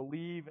to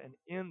believe, and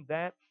in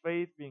that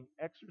faith being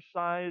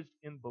exercised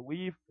in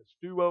belief,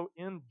 pistuo,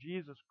 in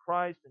Jesus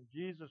Christ and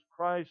Jesus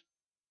Christ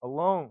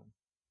alone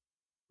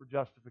for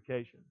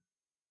justification.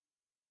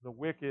 The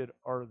wicked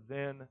are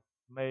then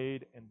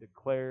made and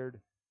declared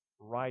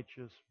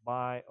righteous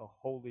by a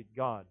holy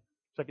God.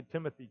 2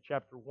 Timothy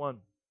chapter 1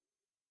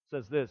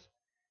 says this,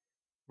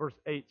 verse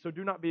 8, so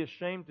do not be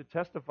ashamed to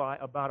testify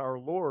about our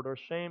Lord, or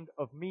ashamed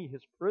of me,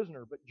 his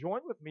prisoner, but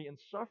join with me in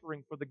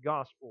suffering for the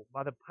gospel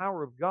by the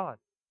power of God,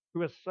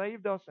 who has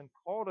saved us and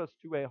called us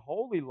to a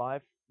holy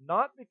life,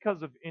 not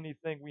because of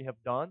anything we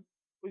have done.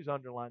 Please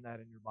underline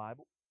that in your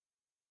Bible.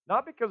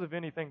 Not because of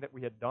anything that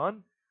we had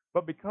done,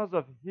 but because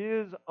of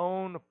His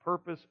own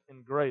purpose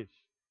and grace.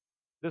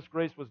 This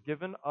grace was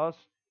given us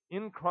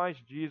in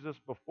Christ Jesus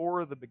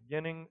before the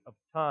beginning of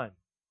time.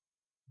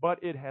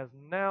 But it has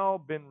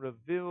now been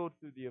revealed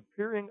through the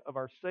appearing of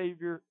our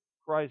Savior,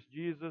 Christ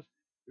Jesus,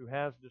 who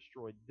has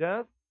destroyed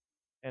death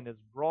and has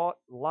brought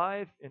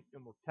life and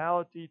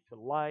immortality to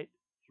light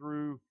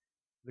through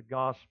the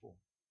gospel.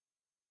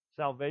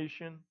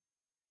 Salvation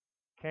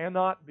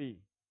cannot be,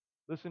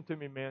 listen to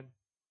me, men,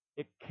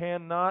 it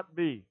cannot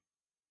be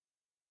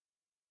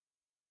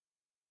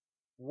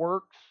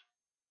works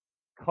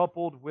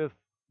coupled with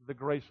the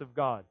grace of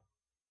God.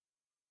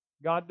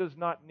 God does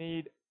not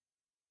need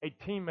a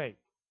teammate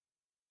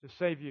to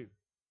save you.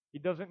 He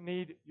doesn't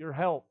need your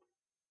help.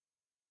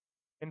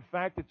 In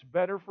fact, it's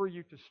better for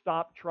you to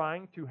stop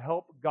trying to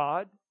help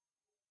God,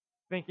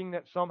 thinking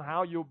that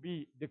somehow you'll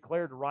be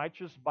declared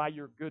righteous by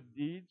your good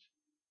deeds,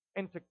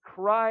 and to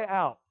cry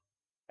out,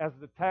 as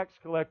the tax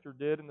collector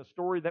did in the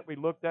story that we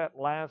looked at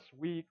last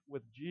week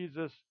with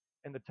Jesus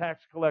and the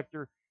tax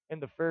collector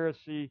and the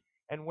Pharisee,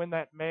 and when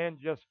that man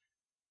just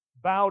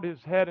bowed his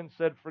head and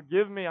said,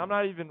 forgive me, I'm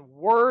not even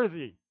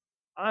worthy.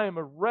 I am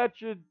a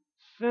wretched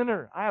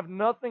sinner. I have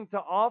nothing to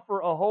offer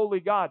a holy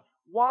God.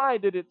 Why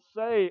did it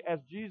say, as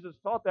Jesus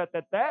taught that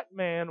that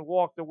man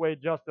walked away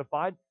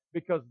justified?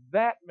 Because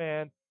that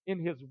man, in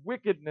his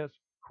wickedness,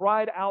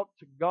 cried out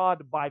to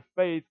God by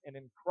faith, and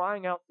in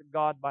crying out to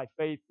God by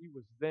faith, he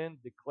was then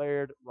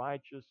declared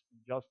righteous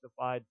and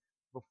justified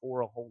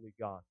before a holy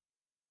God.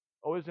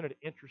 Oh, isn't it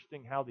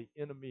interesting how the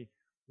enemy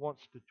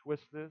wants to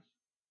twist this?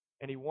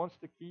 And he wants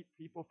to keep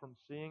people from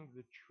seeing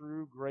the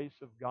true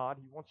grace of God.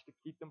 He wants to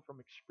keep them from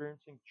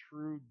experiencing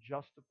true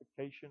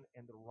justification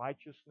and the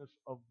righteousness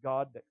of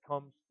God that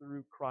comes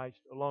through Christ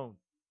alone.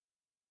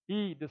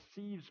 He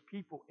deceives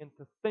people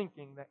into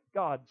thinking that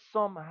God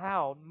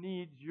somehow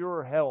needs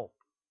your help.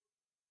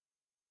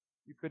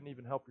 You couldn't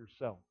even help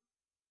yourself.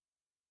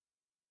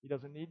 He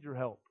doesn't need your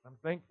help. I'm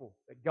thankful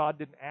that God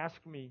didn't ask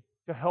me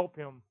to help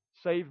Him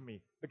save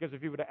me. Because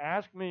if He would have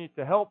asked me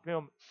to help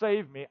Him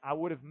save me, I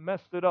would have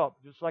messed it up,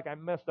 just like I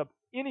messed up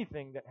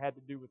anything that had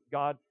to do with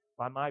God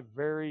by my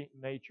very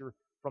nature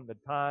from the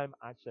time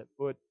I set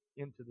foot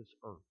into this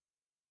earth.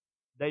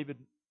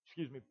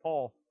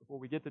 Paul, before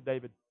we get to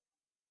David,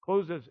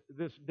 closes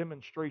this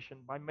demonstration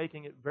by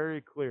making it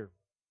very clear.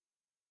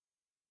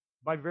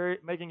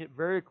 Making it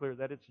very clear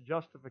that it's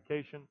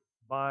justification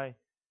by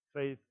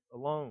faith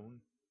alone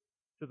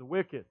to the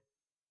wicked.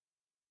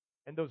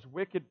 And those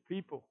wicked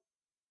people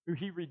who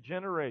He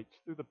regenerates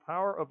through the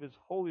power of His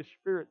Holy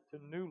Spirit to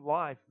new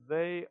life,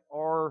 they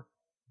are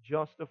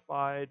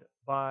justified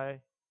by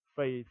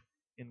faith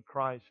in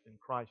Christ and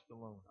Christ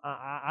alone.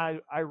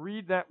 I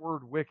read that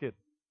word wicked,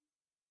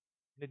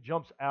 and it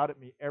jumps out at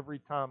me every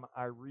time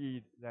I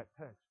read that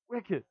text.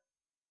 Wicked.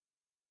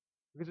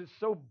 Because it's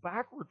so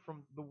backward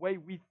from the way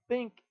we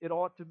think it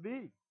ought to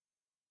be.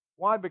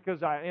 Why?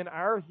 Because in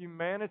our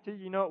humanity,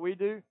 you know what we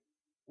do?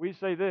 We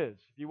say this,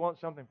 if you want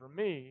something from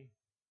me,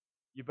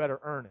 you better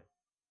earn it.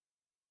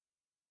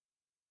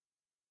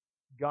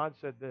 God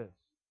said this,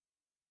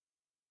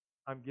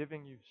 I'm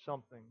giving you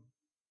something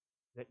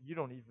that you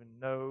don't even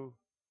know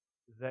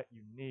that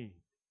you need.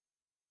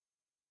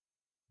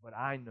 But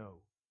I know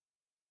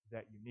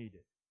that you need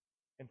it.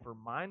 And for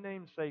my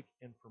name's sake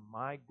and for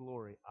my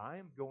glory, I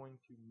am going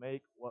to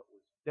make what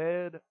was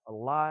dead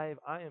alive.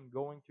 I am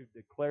going to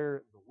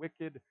declare the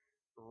wicked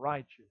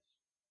righteous.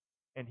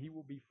 And he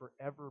will be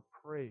forever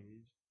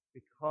praised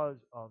because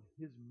of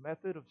his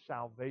method of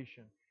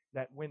salvation.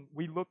 That when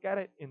we look at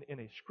it in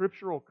a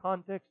scriptural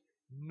context,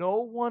 no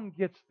one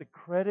gets the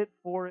credit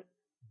for it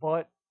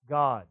but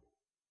God.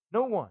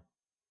 No one.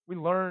 We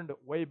learned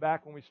way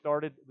back when we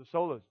started the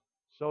solas.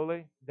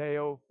 Sole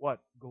Deo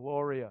what?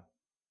 Gloria.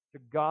 To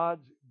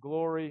God's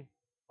glory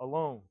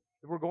alone.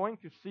 If we're going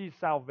to see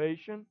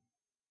salvation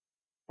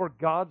for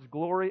God's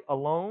glory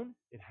alone,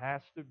 it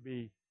has to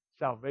be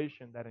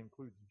salvation that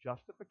includes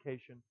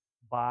justification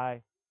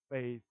by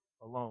faith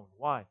alone.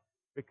 Why?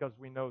 Because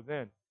we know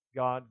then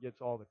God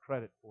gets all the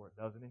credit for it,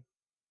 doesn't He?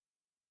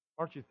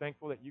 Aren't you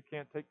thankful that you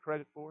can't take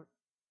credit for it?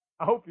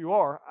 I hope you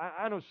are.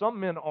 I know some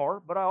men are,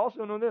 but I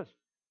also know this.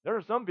 There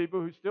are some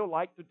people who still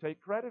like to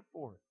take credit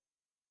for it.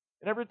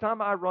 And every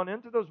time I run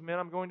into those men,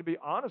 I'm going to be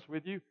honest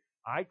with you,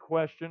 I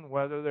question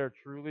whether they're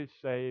truly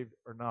saved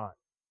or not.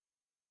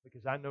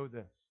 Because I know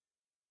this.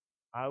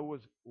 I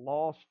was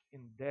lost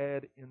and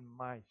dead in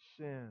my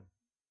sin.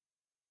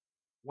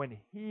 When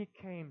He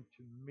came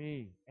to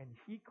me and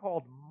He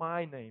called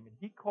my name and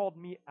He called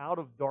me out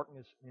of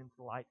darkness and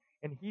into light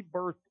and He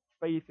birthed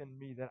faith in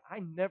me that I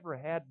never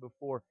had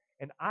before.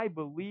 And I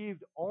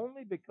believed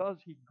only because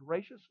He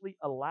graciously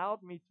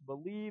allowed me to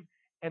believe,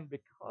 and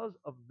because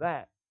of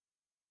that,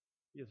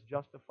 He has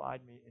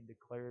justified me and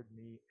declared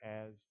me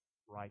as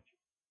righteous.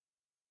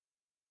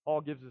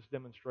 Paul gives this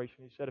demonstration.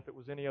 He said if it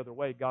was any other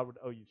way, God would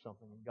owe you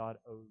something, and God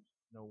owes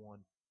no one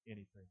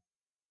anything.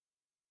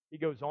 He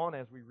goes on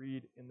as we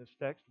read in this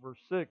text, verse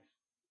 6.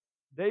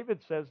 David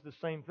says the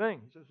same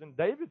thing. He says, and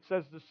David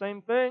says the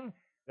same thing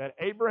that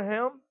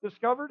Abraham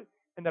discovered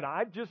and that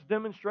I've just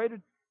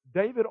demonstrated.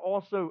 David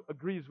also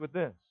agrees with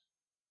this.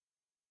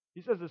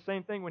 He says the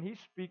same thing when he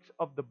speaks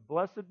of the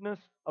blessedness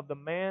of the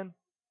man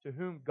to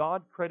whom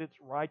God credits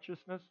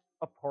righteousness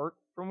apart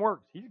from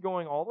works. He's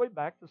going all the way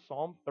back to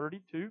Psalm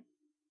 32.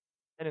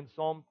 And in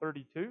Psalm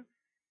 32,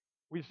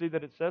 we see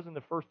that it says in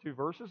the first two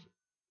verses,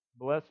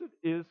 blessed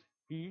is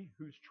he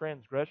whose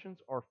transgressions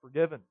are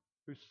forgiven,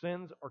 whose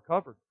sins are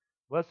covered.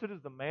 Blessed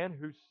is the man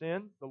whose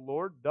sin the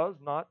Lord does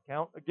not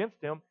count against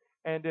him,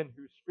 and in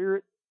whose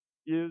spirit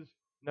is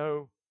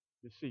no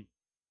deceit.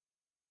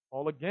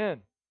 All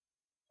again,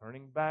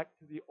 turning back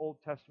to the Old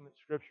Testament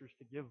scriptures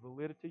to give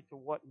validity to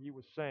what he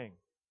was saying.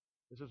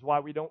 This is why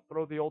we don't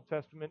throw the Old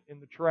Testament in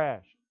the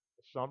trash,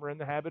 as some are in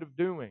the habit of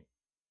doing.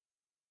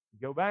 We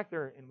go back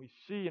there and we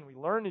see and we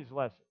learn these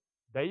lessons.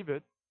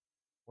 David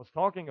was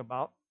talking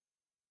about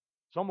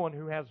someone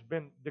who has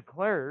been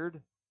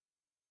declared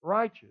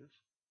righteous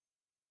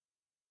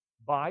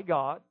by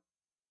God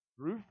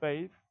through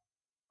faith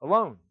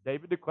alone.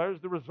 David declares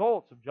the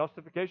results of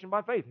justification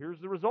by faith. Here's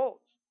the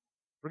results.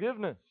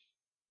 Forgiveness.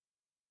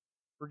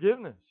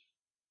 Forgiveness.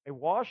 A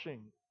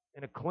washing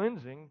and a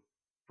cleansing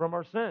from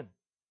our sin.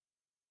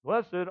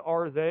 Blessed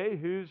are they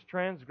whose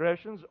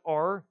transgressions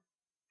are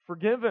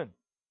forgiven.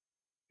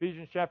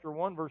 Ephesians chapter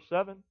 1, verse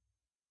 7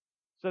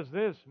 says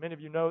this. Many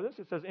of you know this.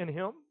 It says, in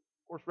Him,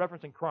 of course,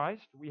 referencing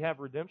Christ, we have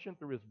redemption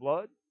through His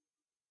blood,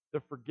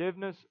 the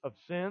forgiveness of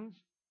sins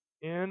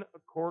in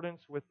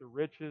accordance with the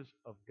riches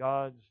of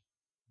God's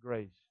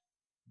grace.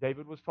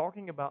 David was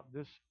talking about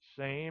this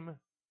same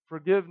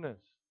forgiveness.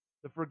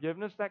 The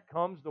forgiveness that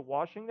comes, the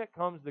washing that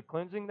comes, the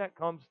cleansing that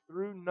comes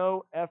through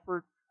no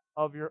effort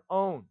of your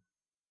own.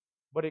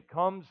 But it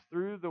comes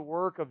through the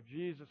work of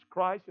Jesus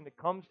Christ, and it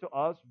comes to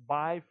us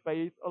by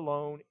faith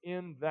alone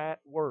in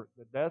that work.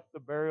 The death, the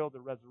burial, the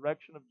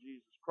resurrection of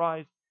Jesus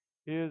Christ,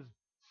 His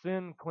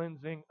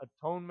sin-cleansing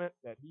atonement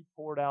that He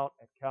poured out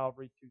at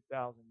Calvary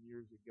 2,000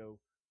 years ago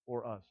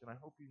for us. And I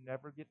hope you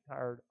never get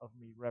tired of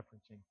me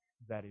referencing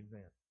that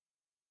event.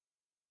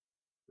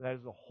 That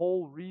is the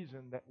whole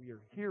reason that we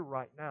are here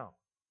right now.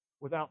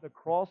 Without the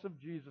cross of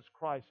Jesus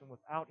Christ and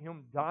without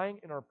Him dying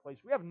in our place,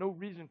 we have no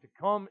reason to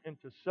come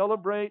and to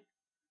celebrate.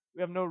 We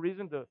have no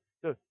reason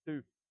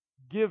to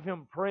give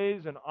Him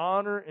praise and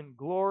honor and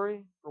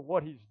glory for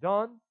what He's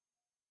done.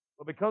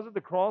 But because of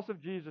the cross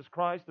of Jesus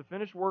Christ, the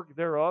finished work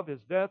thereof, His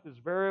death, His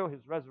burial,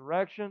 His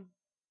resurrection,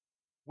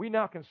 we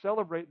now can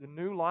celebrate the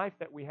new life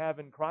that we have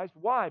in Christ.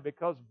 Why?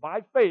 Because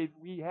by faith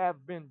we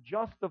have been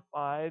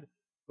justified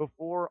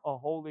before a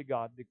holy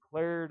God,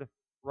 declared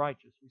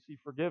righteous. We see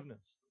forgiveness,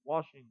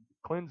 washing,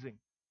 cleansing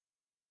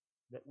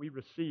that we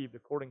received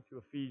according to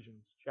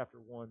Ephesians chapter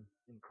 1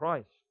 in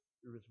Christ.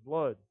 Through His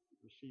blood,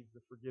 we receive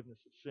the forgiveness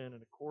of sin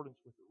in accordance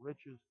with the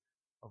riches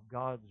of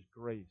God's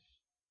grace.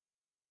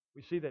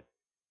 We see that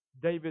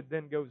David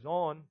then goes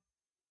on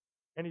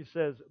and he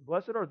says,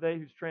 blessed are they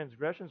whose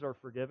transgressions are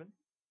forgiven,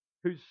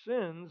 whose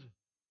sins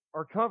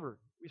are covered.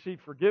 We see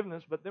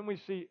forgiveness, but then we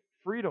see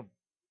freedom.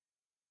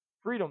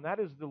 Freedom, that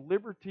is the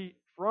liberty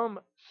from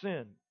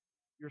sin.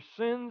 Your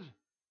sins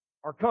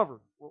are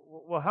covered.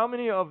 Well, how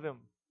many of them,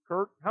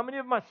 Kurt? How many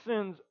of my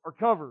sins are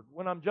covered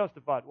when I'm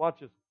justified? Watch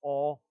this.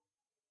 All.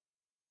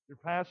 Your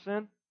past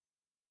sin,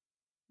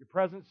 your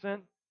present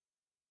sin,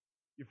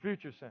 your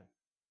future sin.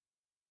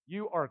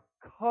 You are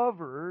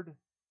covered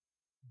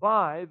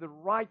by the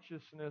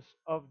righteousness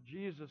of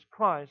Jesus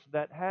Christ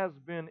that has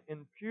been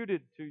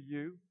imputed to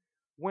you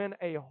when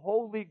a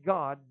holy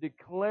God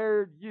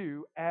declared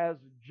you as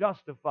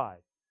justified.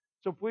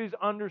 So please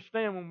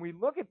understand, when we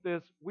look at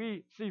this,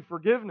 we see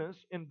forgiveness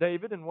in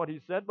David and what he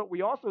said, but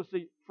we also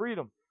see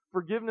freedom,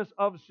 forgiveness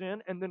of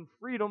sin, and then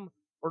freedom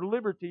or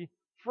liberty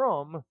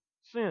from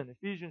sin.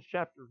 Ephesians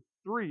chapter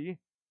 3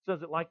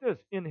 says it like this: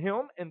 in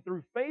Him and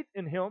through faith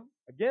in Him,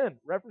 again,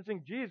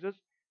 referencing Jesus,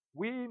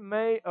 we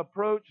may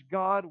approach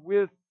God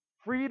with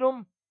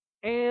freedom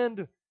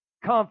and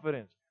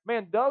confidence.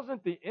 Man,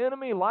 doesn't the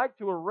enemy like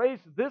to erase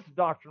this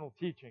doctrinal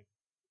teaching?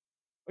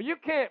 Well, you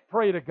can't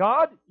pray to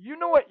God. You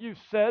know what you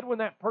said when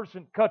that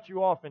person cut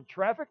you off in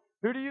traffic.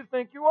 Who do you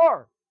think you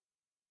are?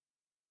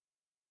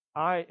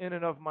 I, in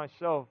and of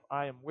myself,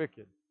 I am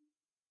wicked.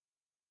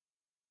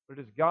 But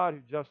it is God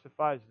who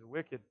justifies the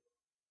wicked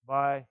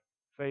by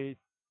faith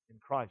in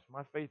Christ.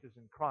 My faith is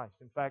in Christ.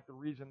 In fact, the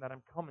reason that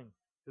I'm coming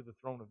to the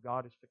throne of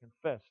God is to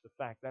confess the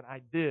fact that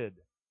I did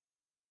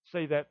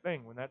say that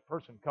thing when that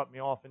person cut me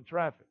off in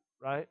traffic,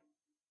 right?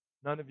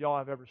 None of y'all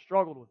have ever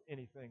struggled with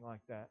anything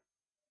like that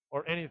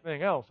or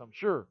anything else, I'm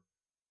sure,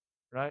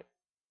 right?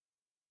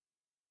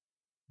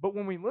 But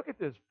when we look at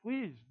this,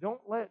 please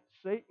don't let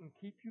Satan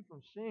keep you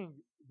from seeing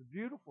the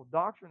beautiful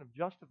doctrine of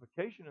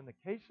justification in the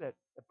case that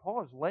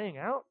Paul is laying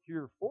out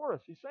here for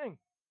us. He's saying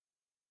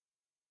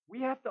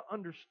we have to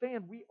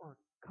understand we are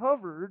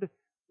covered,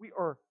 we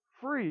are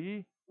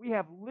free, we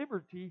have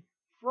liberty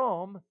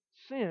from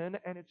sin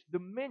and its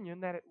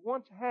dominion that it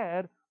once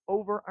had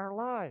over our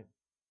lives.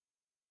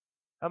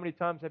 How many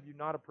times have you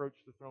not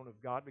approached the throne of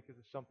God because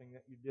of something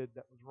that you did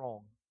that was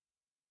wrong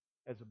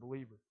as a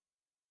believer?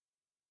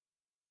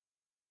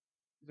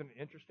 Isn't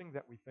it interesting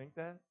that we think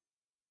that?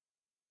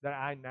 That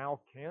I now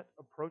can't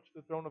approach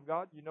the throne of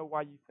God? You know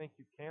why you think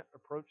you can't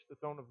approach the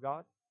throne of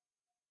God?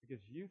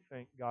 Because you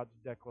think God's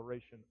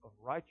declaration of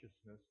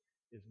righteousness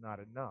is not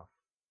enough.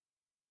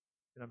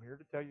 And I'm here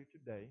to tell you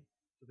today,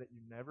 so that you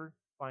never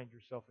find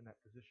yourself in that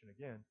position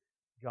again,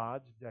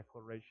 God's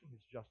declaration,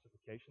 His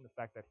justification, the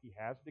fact that He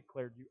has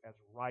declared you as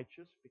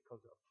righteous because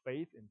of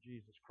faith in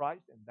Jesus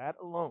Christ, and that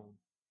alone,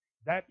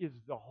 that is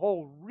the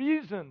whole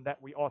reason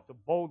that we ought to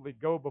boldly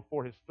go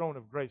before His throne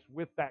of grace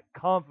with that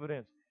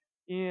confidence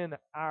in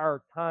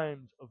our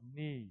times of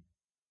need.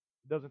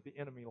 Doesn't the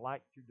enemy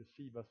like to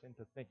deceive us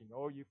into thinking,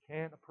 oh, you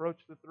can't approach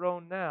the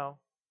throne now?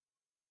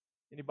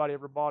 Anybody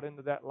ever bought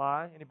into that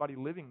lie? Anybody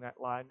living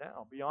that lie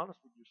now? Be honest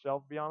with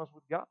yourself. Be honest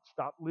with God.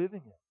 Stop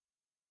living it.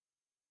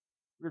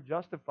 We're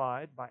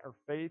justified by our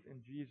faith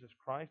in Jesus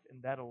Christ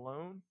and that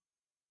alone,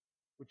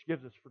 which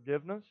gives us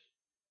forgiveness,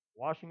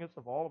 washing us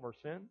of all of our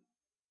sins,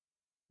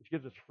 which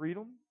gives us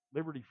freedom,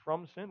 liberty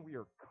from sin. We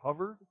are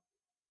covered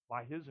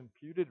by His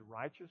imputed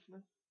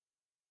righteousness.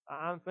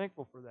 I'm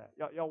thankful for that.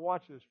 Y'all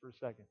watch this for a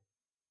second.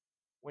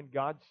 When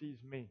God sees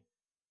me,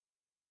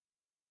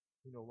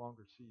 He no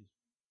longer sees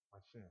my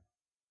sin.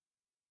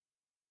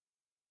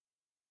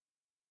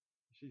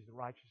 He sees the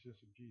righteousness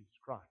of Jesus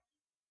Christ.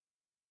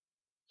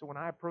 So when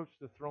I approach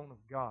the throne of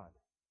God,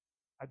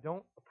 I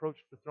don't approach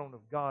the throne of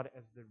God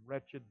as the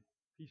wretched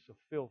piece of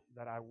filth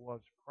that I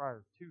was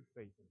prior to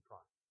faith in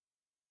Christ.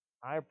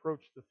 I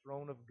approach the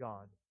throne of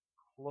God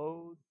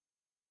clothed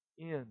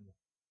in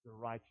the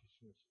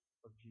righteousness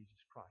of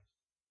Jesus Christ.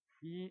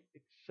 He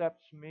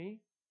accepts me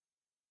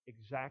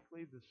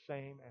exactly the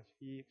same as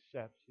He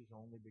accepts His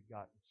only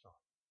begotten Son.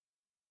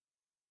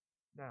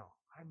 Now,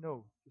 I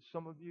know to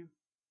some of you,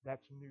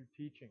 that's new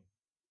teaching.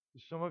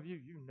 To some of you,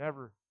 you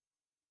never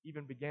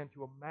even began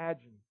to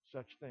imagine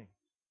such things.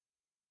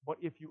 But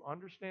if you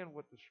understand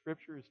what the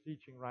Scripture is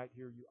teaching right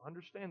here, you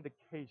understand the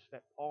case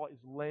that Paul is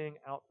laying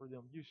out for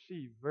them, you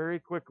see very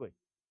quickly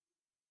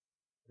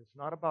that it's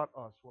not about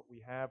us, what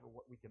we have or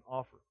what we can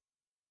offer.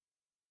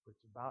 But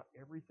it's about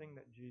everything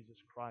that Jesus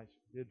Christ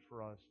did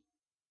for us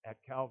at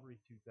Calvary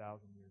 2,000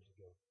 years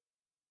ago.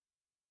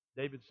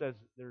 David says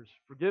there's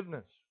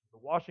forgiveness, the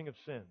washing of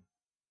sin.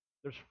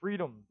 There's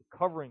freedom, the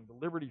covering, the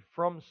liberty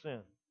from sin.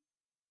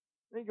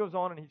 And he goes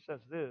on and he says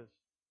this.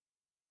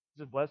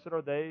 He says, blessed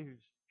are they whose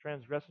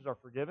transgressions are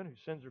forgiven, whose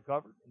sins are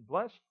covered. And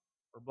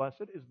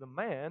blessed is the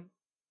man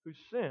whose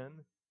sin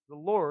the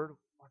Lord,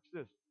 watch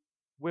this,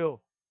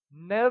 will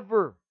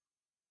never.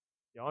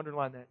 You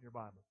underline that in your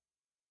Bible.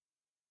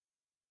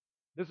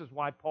 This is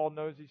why Paul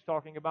knows he's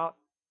talking about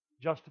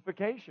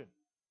justification.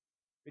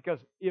 Because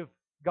if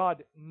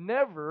God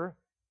never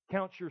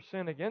counts your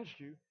sin against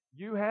you,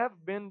 you have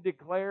been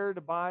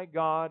declared by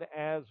God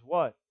as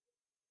what?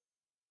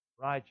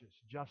 Righteous,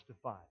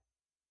 justified.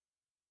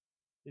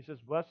 He says,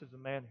 blessed is the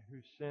man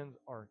whose sins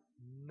are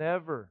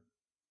never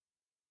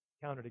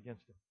counted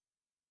against him.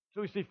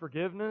 So we see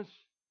forgiveness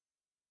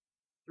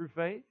through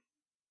faith.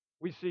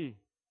 We see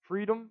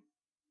freedom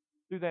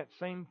through that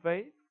same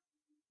faith,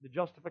 the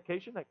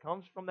justification that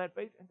comes from that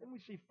faith. And then we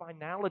see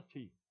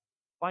finality.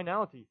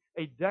 Finality,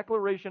 a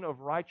declaration of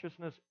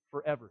righteousness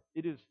forever.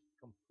 It is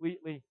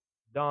completely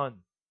done.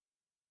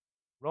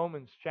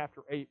 Romans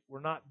chapter 8, we're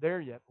not there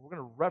yet. We're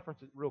going to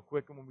reference it real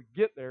quick, and when we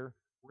get there,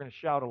 we're We're going to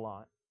shout a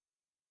lot.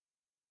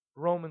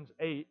 Romans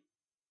 8,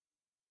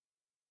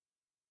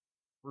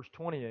 verse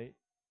 28.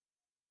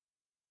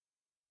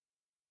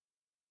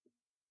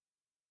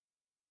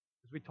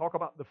 As we talk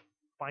about the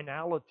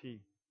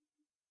finality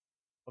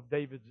of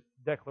David's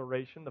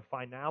declaration, the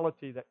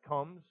finality that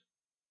comes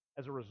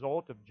as a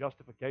result of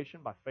justification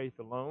by faith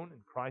alone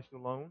and Christ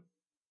alone.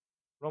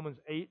 Romans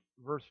 8,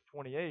 verse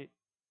 28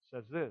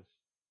 says this,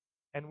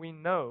 "And we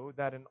know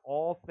that in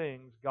all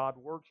things God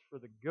works for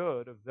the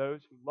good of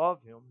those who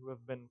love Him, who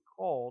have been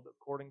called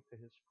according to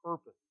His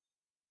purpose.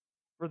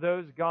 For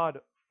those God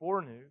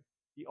foreknew,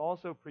 He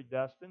also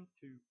predestined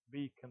to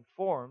be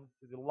conformed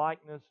to the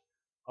likeness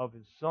of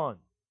His Son."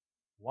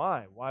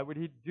 Why? Why would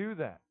He do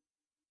that?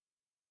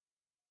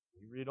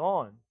 We read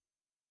on.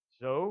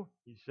 So,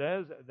 He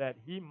says that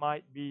He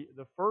might be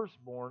the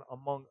firstborn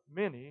among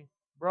many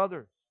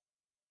brothers.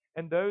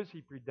 And those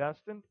He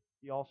predestined,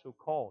 He also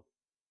called.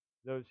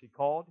 Those He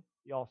called,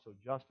 He also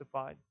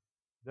justified.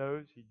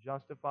 Those He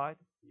justified,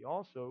 He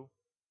also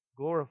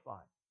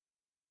glorified.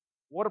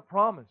 What a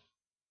promise.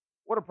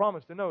 What a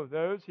promise to know.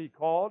 Those He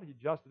called,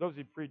 those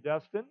He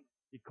predestined,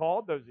 He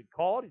called. Those He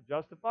called, He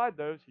justified.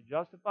 Those He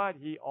justified,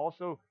 He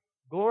also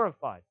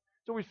glorified.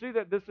 So we see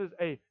that this is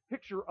a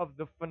picture of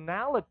the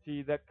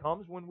finality that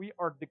comes when we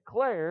are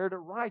declared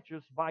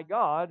righteous by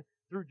God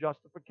through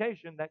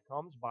justification that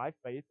comes by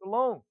faith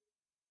alone.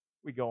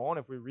 We go on,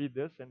 if we read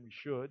this, and we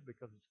should,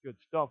 because it's good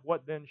stuff.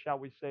 What then shall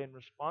we say in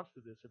response to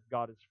this? If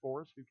God is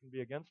for us, who can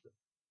be against us?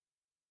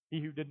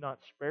 He who did not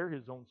spare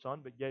His own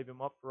Son, but gave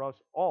Him up for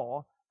us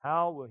all,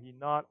 how will He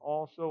not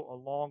also,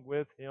 along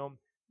with Him,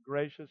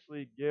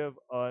 graciously give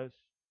us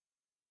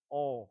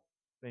all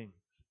things?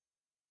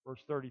 Verse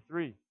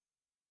 33.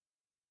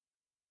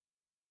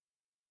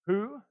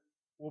 Who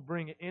will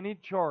bring any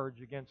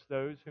charge against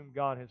those whom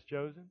God has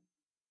chosen?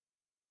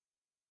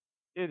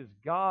 It is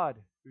God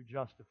who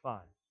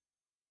justifies.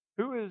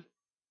 Who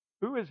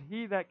is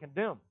He that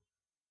condemns?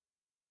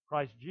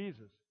 Christ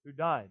Jesus, who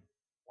died.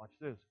 Watch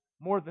this.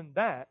 More than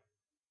that,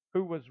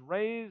 who was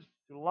raised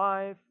to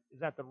life,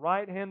 is at the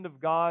right hand of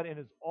God, and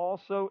is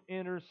also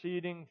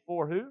interceding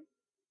for who?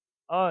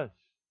 Us.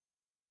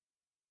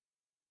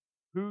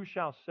 Who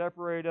shall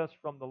separate us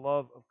from the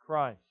love of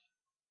Christ?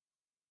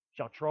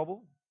 Shall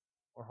trouble,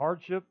 or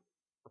hardship,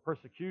 or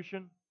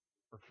persecution,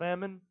 or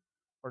famine,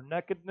 or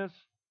nakedness,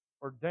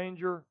 or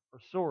danger, or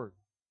sword?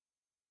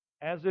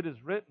 As it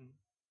is written,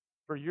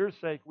 for your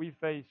sake we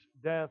face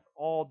death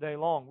all day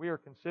long. We are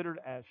considered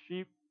as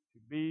sheep to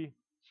be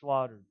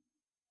slaughtered.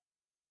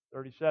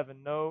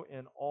 37, no,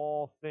 in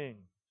all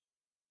things,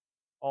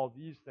 all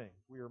these things,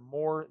 we are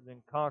more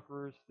than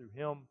conquerors through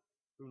Him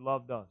who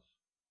loved us.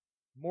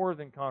 More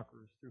than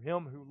conquerors through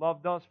Him who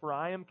loved us, for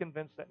I am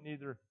convinced that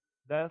neither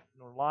death,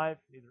 nor life,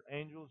 neither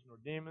angels, nor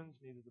demons,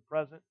 neither the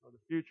present, nor the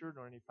future,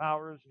 nor any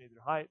powers,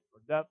 neither height,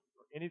 nor depth,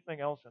 nor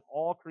anything else in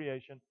all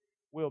creation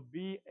will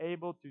be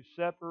able to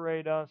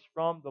separate us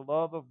from the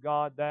love of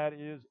God that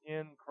is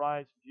in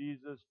Christ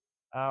Jesus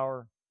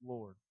our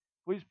Lord.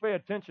 Please pay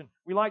attention.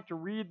 We like to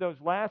read those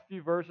last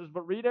few verses,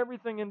 but read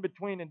everything in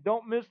between and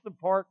don't miss the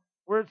part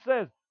where it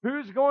says,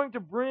 who's going to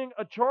bring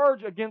a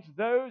charge against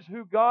those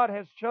who God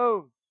has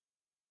chose,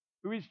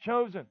 who He's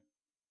chosen?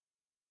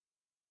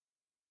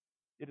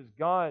 It is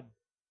God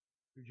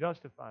who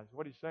justifies.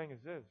 What He's saying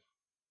is this: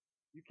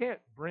 you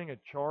can't bring a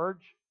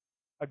charge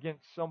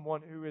against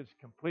someone who is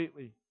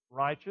completely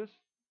righteous.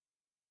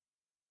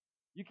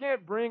 You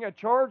can't bring a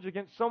charge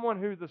against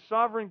someone who the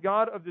sovereign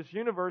God of this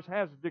universe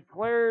has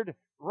declared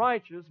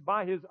righteous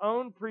by His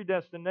own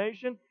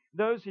predestination.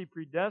 Those He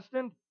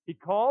predestined, He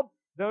called.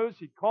 Those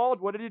He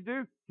called, what did He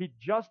do? He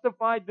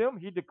justified them.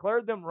 He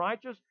declared them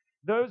righteous.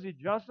 Those He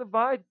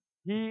justified,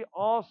 He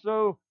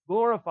also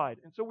glorified.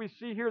 And so we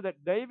see here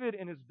that David,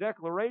 in his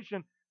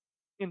declaration,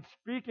 in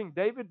speaking,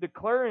 David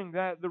declaring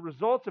that the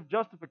results of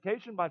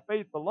justification by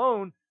faith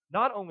alone,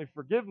 not only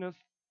forgiveness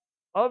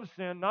of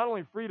sin, not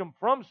only freedom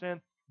from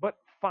sin, but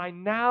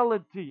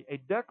finality, a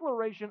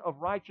declaration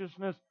of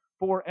righteousness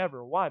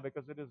forever. Why?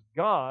 Because it is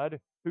God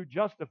who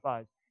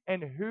justifies.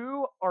 And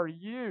who are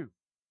you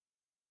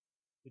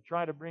to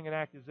try to bring an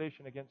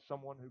accusation against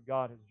someone who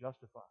God has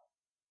justified?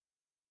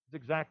 It's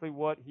exactly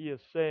what he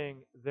is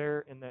saying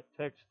there in that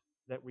text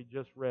that we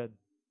just read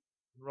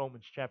in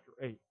Romans chapter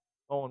 8.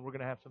 Oh, and we're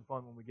going to have some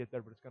fun when we get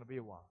there, but it's going to be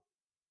a while.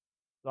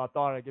 So I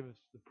thought I'd give us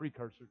the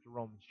precursor to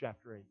Romans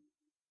chapter 8.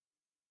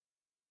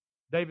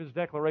 David's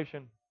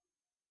declaration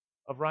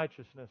of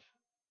righteousness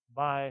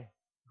by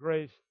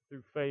grace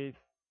through faith,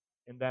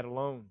 and that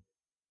alone.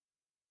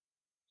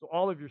 So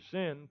all of your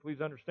sin,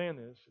 please understand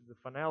this, the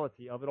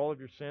finality of it, all of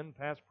your sin,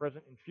 past,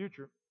 present, and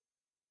future,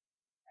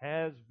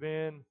 has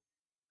been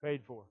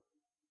paid for.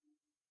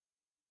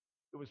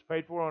 It was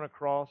paid for on a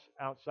cross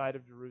outside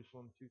of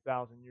Jerusalem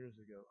 2,000 years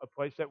ago, a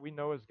place that we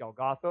know as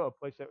Golgotha, a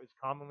place that is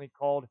commonly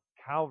called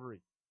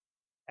Calvary.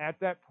 At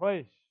that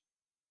place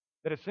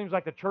that it seems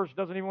like the church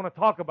doesn't even want to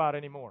talk about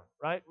anymore,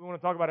 right? We want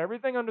to talk about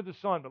everything under the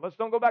sun, but let's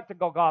don't go back to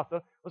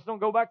Golgotha. Let's don't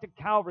go back to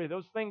Calvary.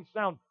 Those things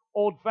sound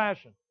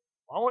old-fashioned.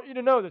 I want you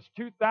to know this.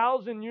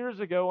 2,000 years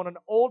ago, on an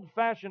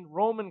old-fashioned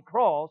Roman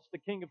cross, the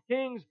King of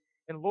Kings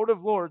and Lord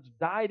of Lords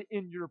died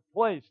in your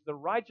place. The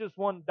righteous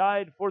one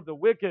died for the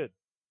wicked,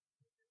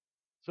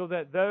 so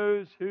that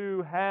those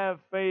who have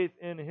faith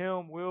in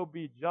Him will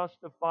be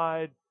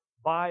justified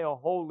by a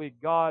holy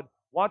God.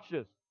 Watch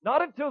this.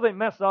 Not until they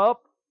mess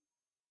up,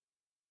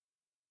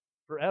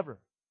 forever.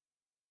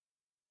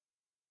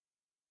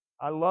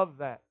 I love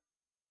that.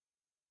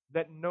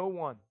 That no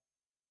one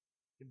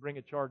can bring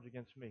a charge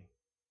against me.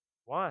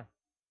 Why?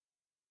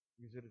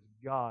 Because it is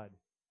God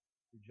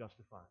who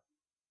justifies.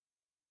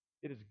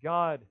 It is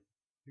God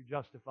who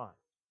justifies.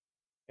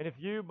 And if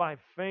you, by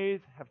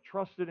faith, have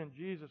trusted in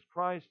Jesus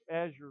Christ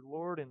as your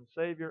Lord and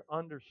Savior,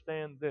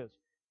 understand this.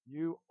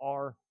 You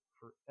are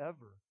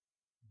forever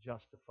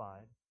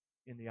justified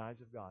in the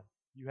eyes of God.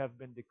 You have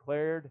been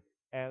declared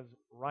as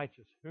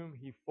righteous. Whom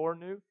He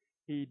foreknew,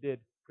 He did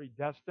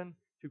predestine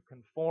to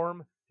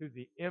conform to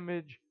the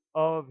image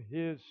of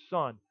His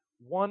Son.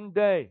 One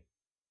day,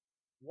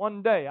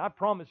 I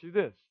promise you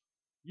this,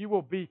 you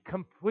will be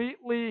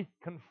completely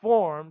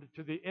conformed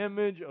to the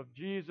image of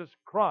Jesus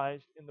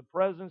Christ in the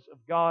presence of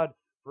God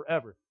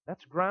forever.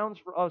 That's grounds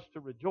for us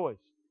to rejoice.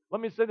 Let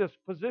me say this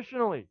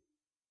positionally.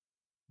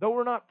 Though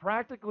we're not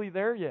practically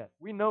there yet,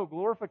 we know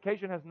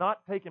glorification has not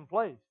taken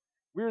place.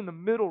 We're in the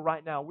middle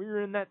right now. We're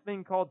in that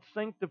thing called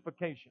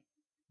sanctification.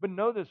 But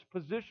know this,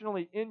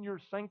 positionally in your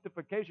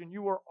sanctification,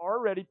 you are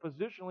already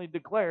positionally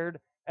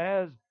declared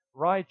as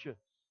righteous.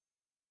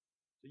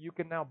 So you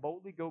can now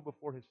boldly go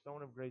before His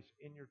throne of grace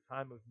in your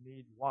time of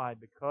need. Why?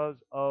 Because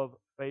of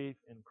faith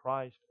in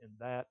Christ and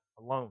that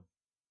alone.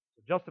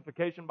 So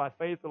justification by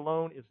faith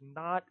alone is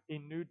not a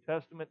New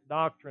Testament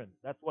doctrine.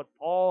 That's what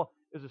Paul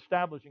is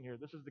establishing here.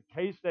 This is the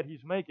case that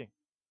he's making.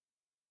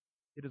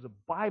 It is a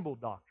Bible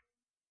doctrine.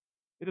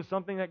 It is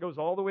something that goes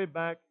all the way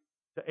back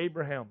to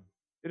Abraham.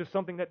 It is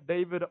something that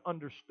David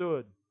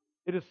understood.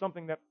 It is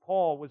something that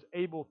Paul was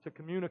able to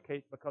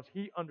communicate because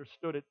he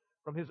understood it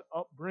from his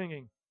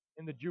upbringing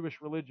in the Jewish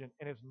religion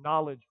and his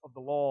knowledge of the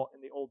law in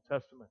the Old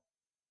Testament.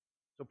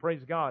 So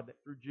praise God that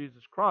through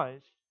Jesus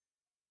Christ,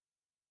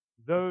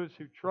 those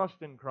who trust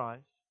in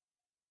Christ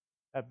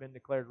have been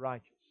declared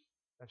righteous.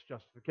 That's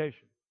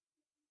justification.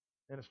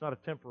 And it's not a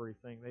temporary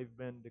thing. They've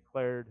been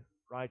declared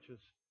righteous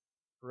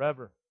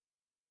forever.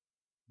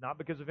 Not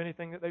because of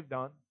anything that they've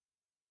done,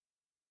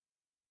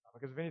 not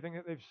because of anything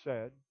that they've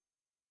said,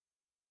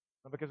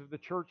 not because of the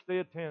church they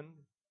attend,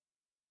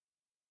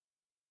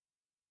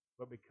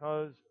 but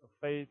because of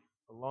faith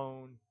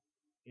alone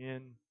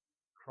in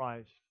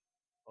Christ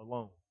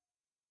alone.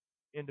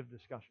 End of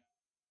discussion.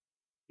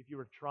 If you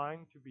are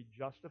trying to be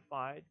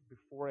justified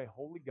before a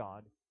holy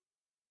God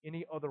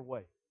any other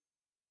way,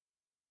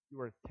 you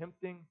are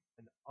attempting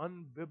an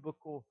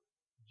unbiblical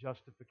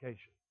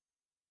justification.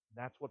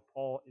 That's what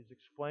Paul is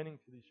explaining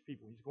to these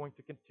people. He's going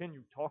to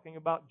continue talking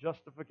about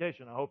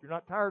justification. I hope you're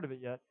not tired of it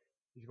yet.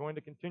 He's going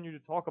to continue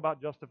to talk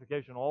about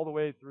justification all the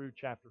way through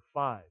chapter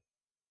 5.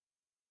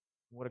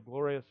 What a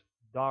glorious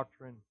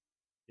doctrine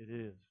it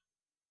is.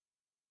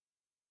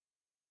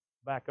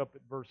 Back up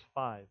at verse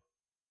 5.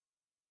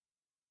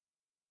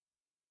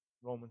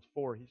 Romans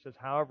 4. He says,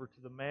 however,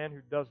 to the man who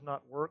does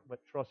not work but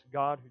trusts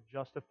God who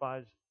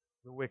justifies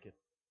the wicked,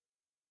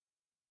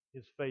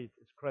 his faith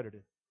is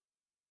credited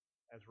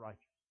as righteous.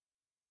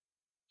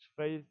 His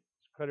faith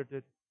is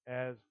credited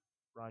as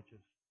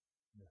righteousness.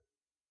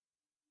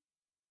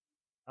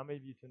 How many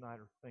of you tonight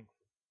are thankful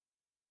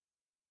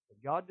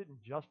that God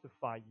didn't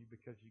justify you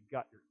because you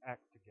got your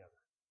act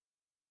together?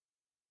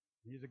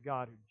 He's a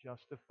God who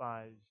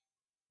justifies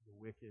the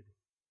wicked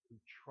who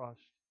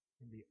trust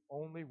in the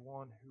only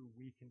one who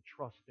we can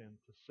trust in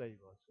to save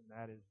us, and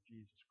that is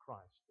Jesus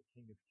Christ, the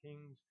King of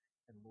Kings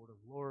and Lord of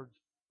Lords,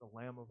 the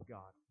Lamb of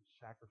God who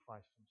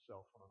sacrificed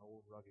Himself on an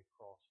old rugged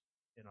cross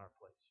in our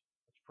place.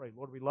 Let's pray.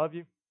 Lord, we love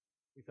You.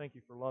 We thank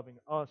You for loving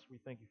us.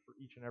 We thank You for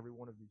each and every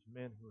one of these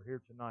men who are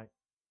here tonight.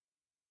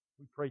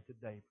 We pray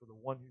today for the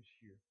one who's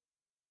here,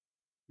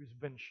 who's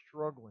been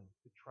struggling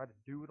to try to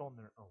do it on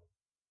their own.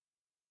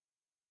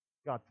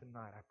 God,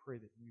 tonight I pray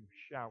that You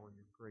shower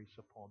Your grace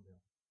upon them,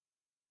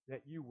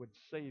 that You would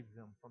save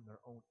them from their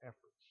own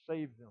efforts,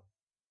 save them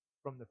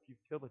from the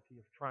futility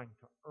of trying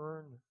to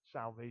earn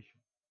salvation,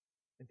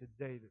 and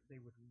today that they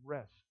would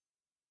rest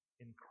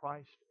in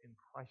Christ and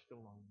Christ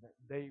alone, that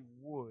they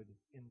would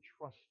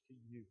entrust to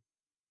You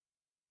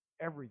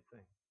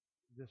everything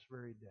this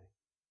very day,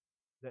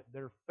 that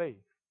their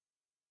faith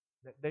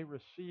that they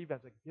receive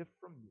as a gift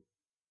from You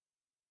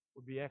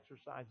would be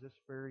exercised this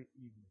very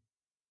evening,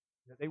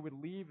 that they would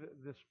leave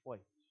this place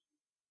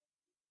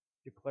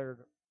declared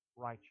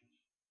righteous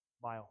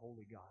by a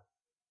holy God,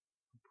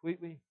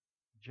 completely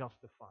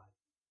justified.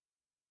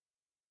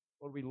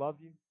 Lord, we love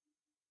You.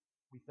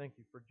 We thank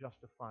You for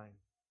justifying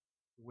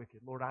the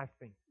wicked. Lord, I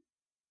thank You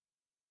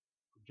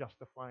for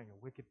justifying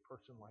a wicked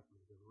person like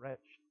me, the wretch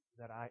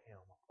that I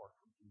am apart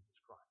from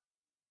Jesus Christ.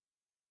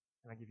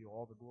 And I give You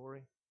all the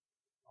glory,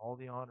 all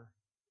the honor,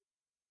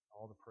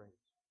 all the praise.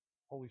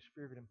 Holy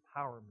Spirit,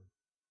 empower me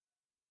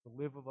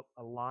to live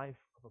a life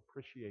of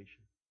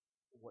appreciation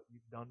for what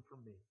you've done for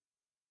me,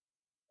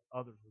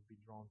 others would be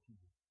drawn to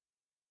you.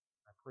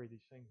 I pray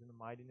these things in the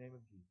mighty name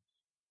of Jesus.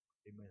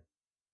 Amen.